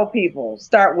always tell people,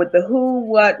 start with the who,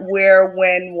 what, where,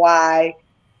 when, why,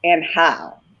 and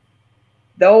how.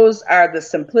 Those are the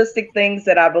simplistic things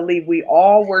that I believe we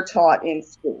all were taught in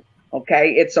school.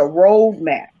 Okay, it's a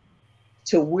roadmap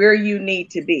to where you need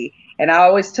to be. And I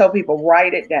always tell people,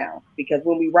 write it down, because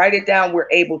when we write it down, we're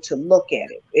able to look at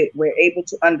it. We're able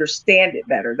to understand it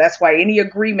better. That's why any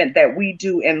agreement that we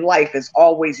do in life is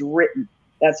always written.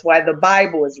 That's why the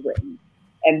Bible is written.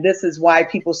 And this is why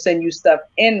people send you stuff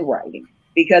in writing,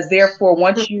 because therefore,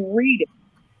 once you read it,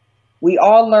 we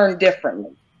all learn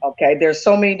differently. Okay, there's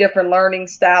so many different learning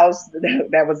styles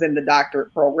that was in the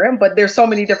doctorate program, but there's so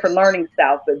many different learning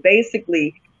styles. But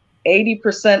basically,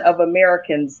 80% of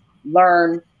Americans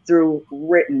learn through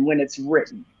written when it's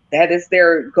written. That is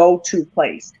their go-to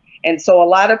place. And so a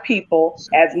lot of people,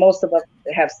 as most of us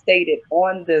have stated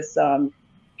on this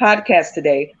podcast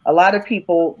today, a lot of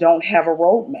people don't have a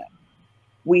roadmap.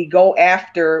 We go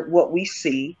after what we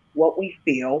see, what we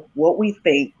feel, what we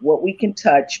think, what we can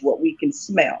touch, what we can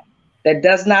smell. That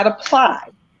does not apply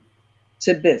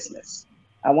to business.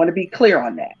 I want to be clear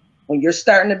on that. When you're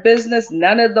starting a business,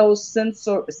 none of those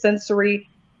sensory,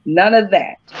 none of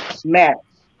that matters.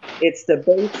 It's the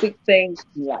basic things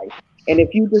in life. And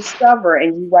if you discover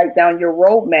and you write down your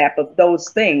roadmap of those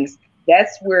things,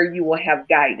 that's where you will have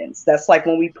guidance. That's like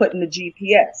when we put in the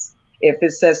GPS. If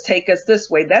it says, take us this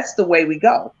way, that's the way we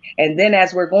go. And then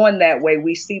as we're going that way,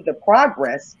 we see the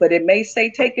progress, but it may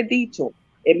say, take a detour.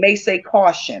 It may say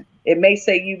caution. It may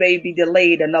say you may be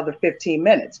delayed another 15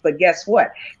 minutes, but guess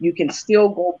what? You can still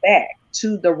go back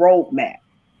to the roadmap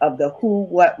of the who,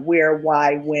 what, where,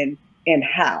 why, when, and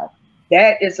how.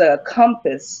 That is a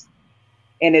compass,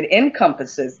 and it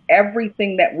encompasses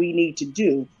everything that we need to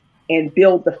do and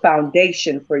build the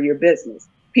foundation for your business.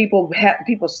 People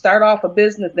start off a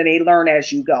business and they learn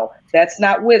as you go. That's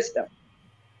not wisdom,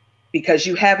 because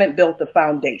you haven't built the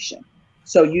foundation.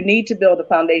 So you need to build a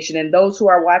foundation. And those who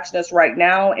are watching us right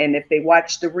now, and if they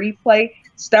watch the replay,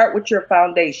 start with your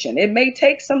foundation. It may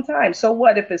take some time. So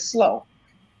what if it's slow?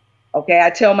 Okay, I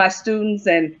tell my students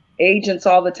and agents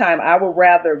all the time, I would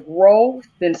rather grow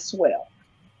than swell.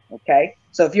 Okay,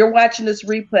 so if you're watching this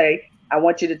replay, I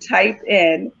want you to type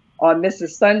in on Mrs.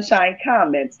 Sunshine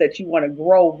comments that you want to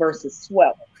grow versus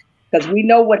swell, because we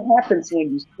know what happens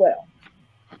when you swell.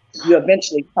 You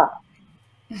eventually pop,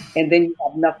 and then you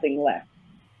have nothing left.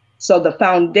 So the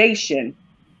foundation,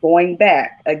 going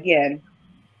back again,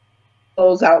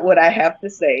 close out what I have to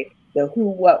say, the who,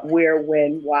 what, where,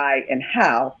 when, why, and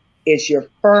how is your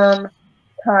firm,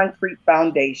 concrete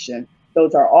foundation.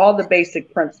 Those are all the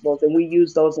basic principles, and we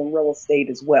use those in real estate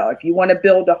as well. If you want to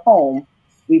build a home,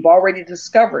 we've already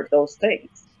discovered those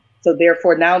things. So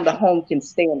therefore, now the home can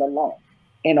stand alone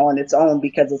and on its own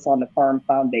because it's on a firm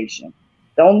foundation.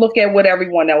 Don't look at what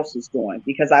everyone else is doing,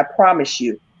 because I promise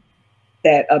you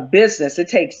that a business, it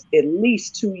takes at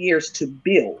least 2 years to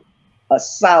build a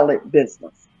solid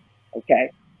business, okay?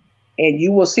 And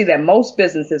you will see that most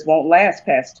businesses won't last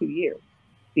past 2 years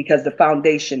because the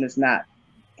foundation is not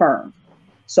firm.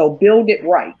 So build it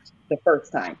right the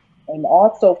first time. And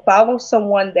also follow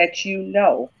someone that you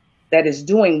know that is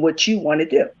doing what you want to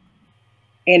do,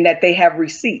 and that they have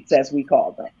receipts, as we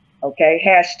call them. Okay,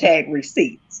 hashtag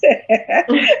receipts.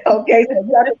 Okay, so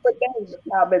you have to put that in the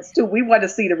comments too. We want to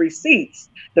see the receipts,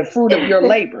 the fruit of your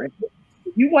labor. If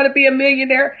you want to be a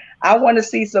millionaire, I want to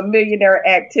see some millionaire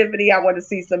activity. I want to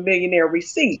see some millionaire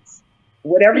receipts.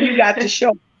 Whatever you got to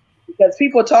show, because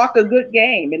people talk a good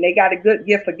game and they got a good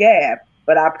gift of gab,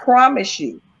 but I promise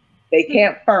you, they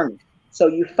can't furnish. So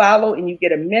you follow and you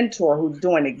get a mentor who's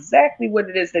doing exactly what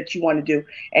it is that you want to do,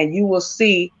 and you will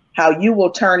see how you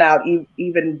will turn out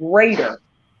even greater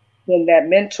than that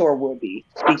mentor will be,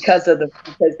 because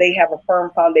they have a firm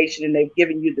foundation and they've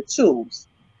given you the tools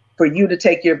for you to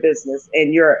take your business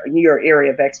and your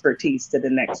area of expertise to the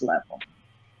next level.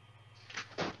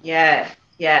 Yes,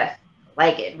 yes,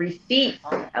 like it. Receipts.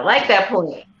 I like that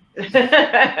point.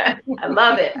 I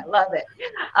love it. I love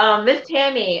it. Miss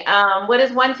Tammy, what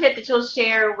is one tip that you'll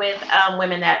share with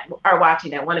women that are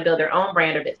watching that want to build their own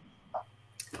brand or business?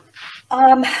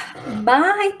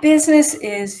 My business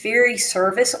is very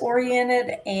service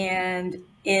oriented, and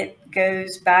it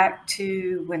goes back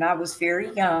to when I was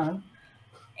very young.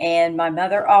 And my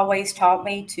mother always taught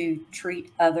me to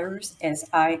treat others as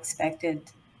I expected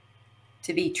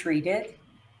to be treated.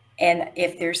 And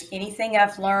if there's anything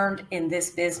I've learned in this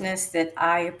business, that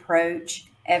I approach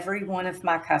every one of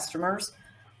my customers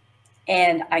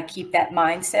and I keep that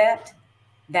mindset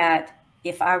that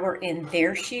if I were in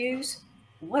their shoes,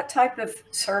 what type of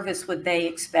service would they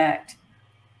expect?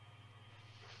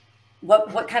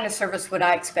 What kind of service would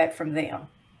I expect from them?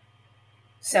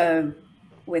 So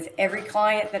with every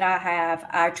client that I have,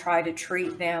 I try to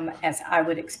treat them as I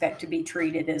would expect to be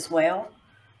treated as well,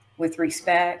 with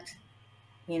respect,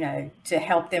 you know, to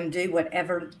help them do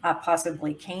whatever I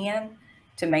possibly can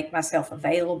to make myself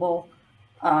available,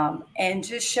 and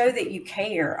just show that you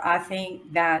care. I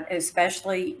think that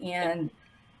especially in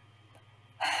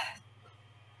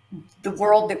the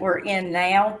world that we're in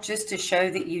now, just to show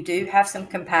that you do have some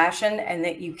compassion and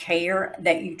that you care,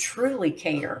 that you truly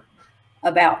care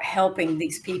about helping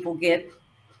these people get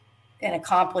and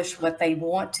accomplish what they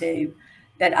want to,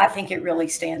 that I think it really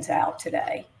stands out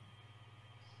today.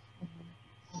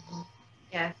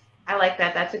 Yes, I like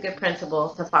that. That's a good principle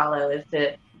to follow, is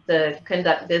to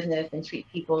conduct business and treat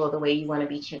people the way you want to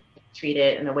be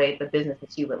treated, and the way the business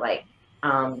that you would like,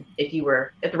 if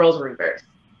the roles were reversed.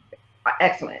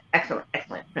 Excellent, excellent,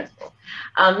 excellent principle.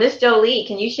 Miss Jolie,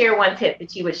 can you share one tip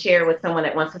that you would share with someone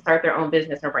that wants to start their own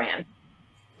business or brand?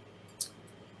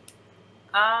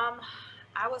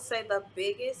 I would say the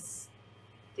biggest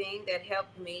thing that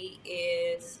helped me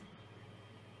is,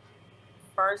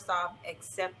 first off,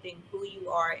 accepting who you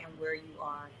are and where you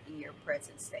are in your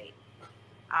present state.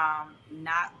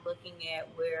 Not looking at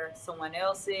where someone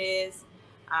else is.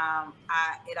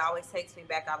 It always takes me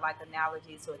back. I like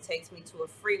analogies, so it takes me to a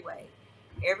freeway.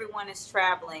 Everyone is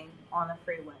traveling on a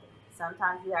freeway.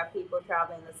 Sometimes you have people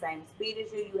traveling the same speed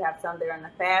as you. You have some that are in the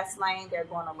fast lane. They're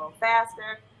going a little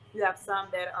faster. You have some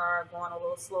that are going a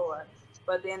little slower.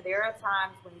 But then there are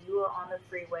times when you are on the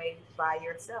freeway by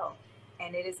yourself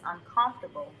and it is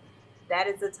uncomfortable. That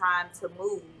is the time to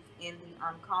move in the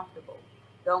uncomfortable.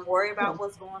 Don't worry about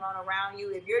what's going on around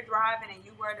you. If you're driving and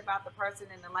you're worried about the person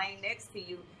in the lane next to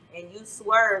you and you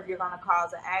swerve, you're going to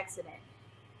cause an accident.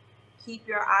 Keep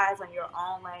your eyes on your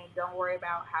own lane. Don't worry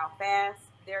about how fast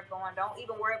they're going. Don't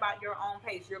even worry about your own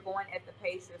pace. You're going at the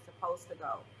pace you're supposed to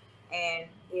go. And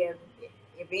if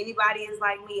anybody is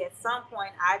like me, at some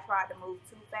point I tried to move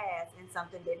too fast and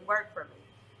something didn't work for me.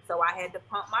 So I had to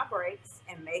pump my brakes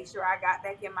and make sure I got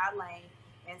back in my lane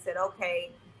and said, okay,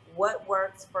 what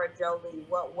works for Jolie?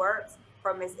 What works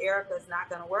for Miss Ericka is not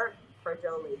going to work for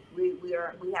Jolie.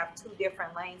 We have two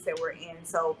different lanes that we're in.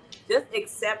 So just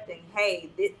accepting, hey,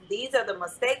 these are the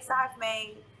mistakes I've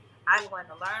made. I'm going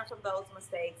to learn from those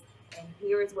mistakes, and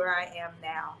here is where I am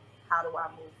now. How do I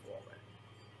move forward?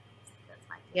 That's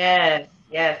my tip. Yes,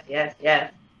 yes, yes,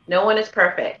 yes. No one is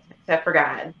perfect except for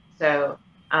God. So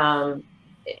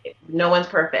no one's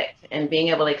perfect, and being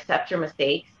able to accept your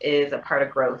mistakes is a part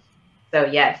of growth. So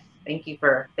yes, thank you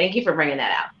for bringing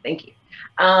that out. Thank you.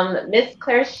 Miss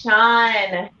Claire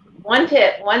Sean, one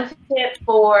tip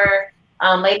for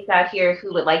ladies out here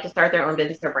who would like to start their own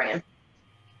business or brand.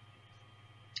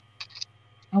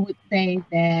 I would say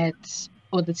that,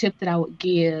 or the tip that I would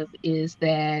give is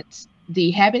that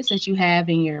the habits that you have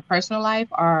in your personal life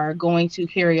are going to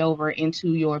carry over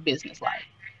into your business life.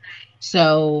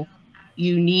 So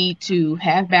you need to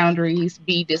have boundaries,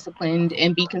 be disciplined,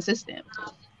 and be consistent.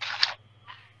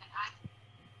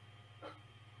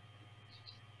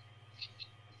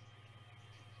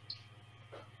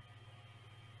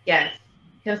 Yes,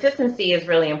 consistency is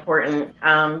really important.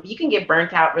 You can get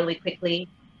burnt out really quickly.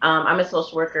 I'm a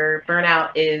social worker.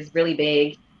 Burnout is really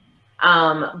big.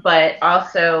 But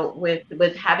also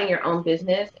with having your own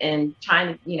business and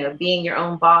trying to, being your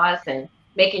own boss and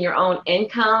making your own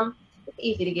income, it's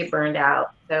easy to get burned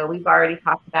out. So we've already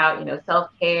talked about,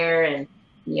 self-care and,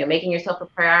 making yourself a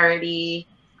priority,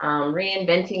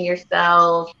 reinventing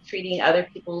yourself, treating other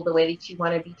people the way that you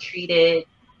want to be treated,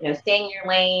 staying in your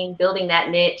lane, building that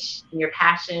niche and your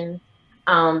passion.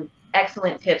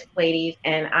 Excellent tips, ladies.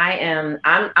 And I'm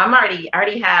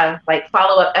already have like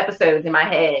follow-up episodes in my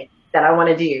head that I want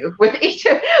to do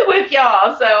with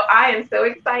y'all. So I am so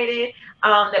excited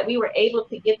that we were able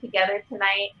to get together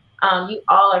tonight. You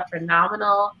all are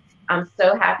phenomenal. I'm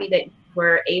so happy that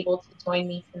we're able to join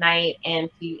me tonight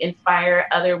and to inspire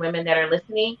other women that are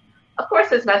listening. Of course,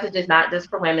 this message is not just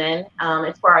for women.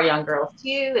 It's for our young girls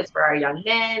too. It's for our young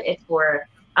men. It's for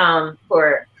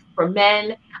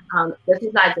men. This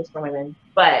is not just for women,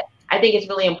 but I think it's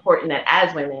really important that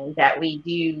as women that we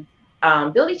do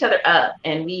build each other up,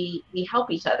 and we help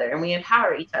each other, and we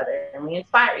empower each other, and we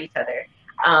inspire each other.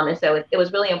 And so it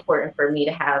was really important for me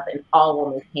to have an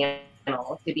all-woman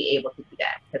panel to be able to do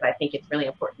that, because I think it's really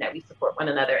important that we support one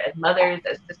another as mothers,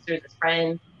 as sisters, as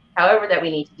friends, however that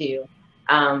we need to do.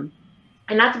 And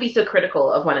not to be so critical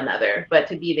of one another, but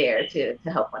to be there to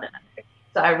help one another.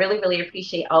 So I really, really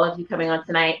appreciate all of you coming on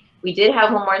tonight. We did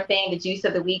have one more thing, the juice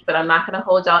of the week, but I'm not going to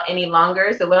hold y'all any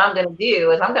longer. So what I'm going to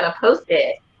do is I'm going to post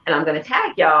it, and I'm going to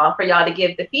tag y'all for y'all to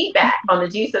give the feedback on the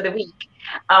juice of the week.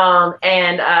 I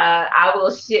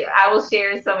will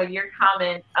share some of your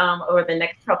comments over the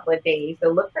next couple of days. So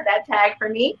look for that tag for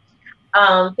me.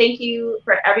 Thank you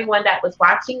for everyone that was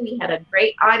watching. We had a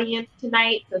great audience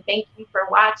tonight, so thank you for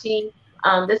watching.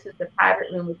 This is the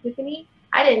Private Room with Tiffany.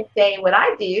 I didn't say what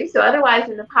I do, so otherwise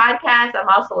in the podcast, I'm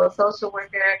also a social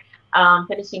worker,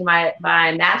 finishing my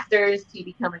master's to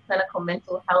become a clinical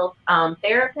mental health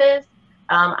therapist.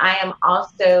 I am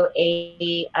also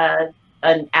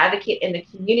an advocate in the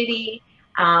community.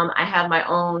 I have my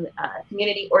own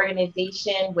community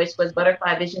organization, which was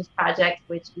Butterfly Visions Project,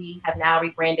 which we have now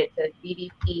rebranded to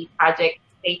BVP Project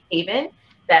Safe Haven,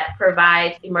 that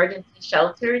provides emergency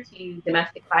shelter to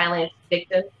domestic violence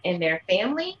victims and their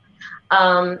family.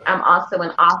 I'm also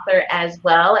an author as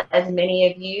well. As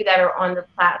many of you that are on the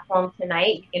platform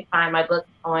tonight, you can find my book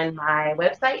on my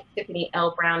website,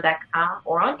 TiffanyLBrown.com,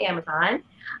 or on Amazon.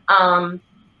 I'm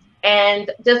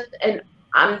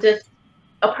just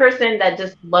a person that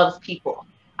just loves people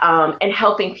and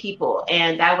helping people.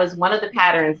 And that was one of the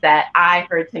patterns that I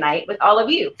heard tonight with all of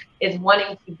you, is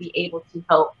wanting to be able to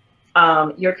help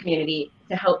your community,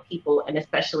 to help people, and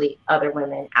especially other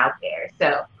women out there.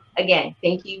 So again,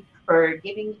 thank you for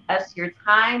giving us your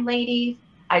time, ladies.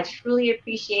 I truly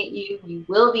appreciate you. You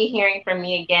will be hearing from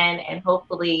me again, and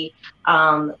hopefully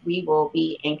we will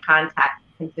be in contact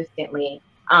consistently.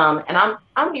 And I'm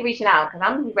gonna be reaching out, because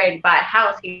I'm gonna be ready to buy a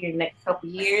house here in the next couple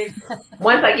of years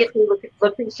once I get to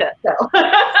Lacrisha.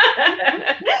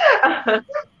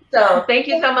 So thank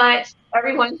you so much.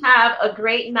 Everyone have a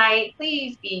great night.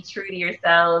 Please be true to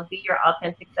yourselves, be your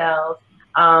authentic selves,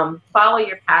 follow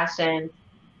your passions,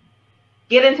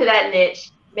 get into that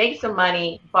niche, make some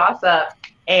money, boss up,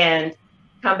 and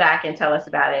come back and tell us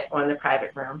about it on the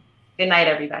Private Room. Good night,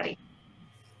 everybody.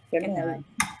 Good night.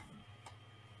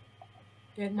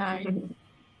 Good night. Good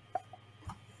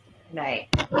night.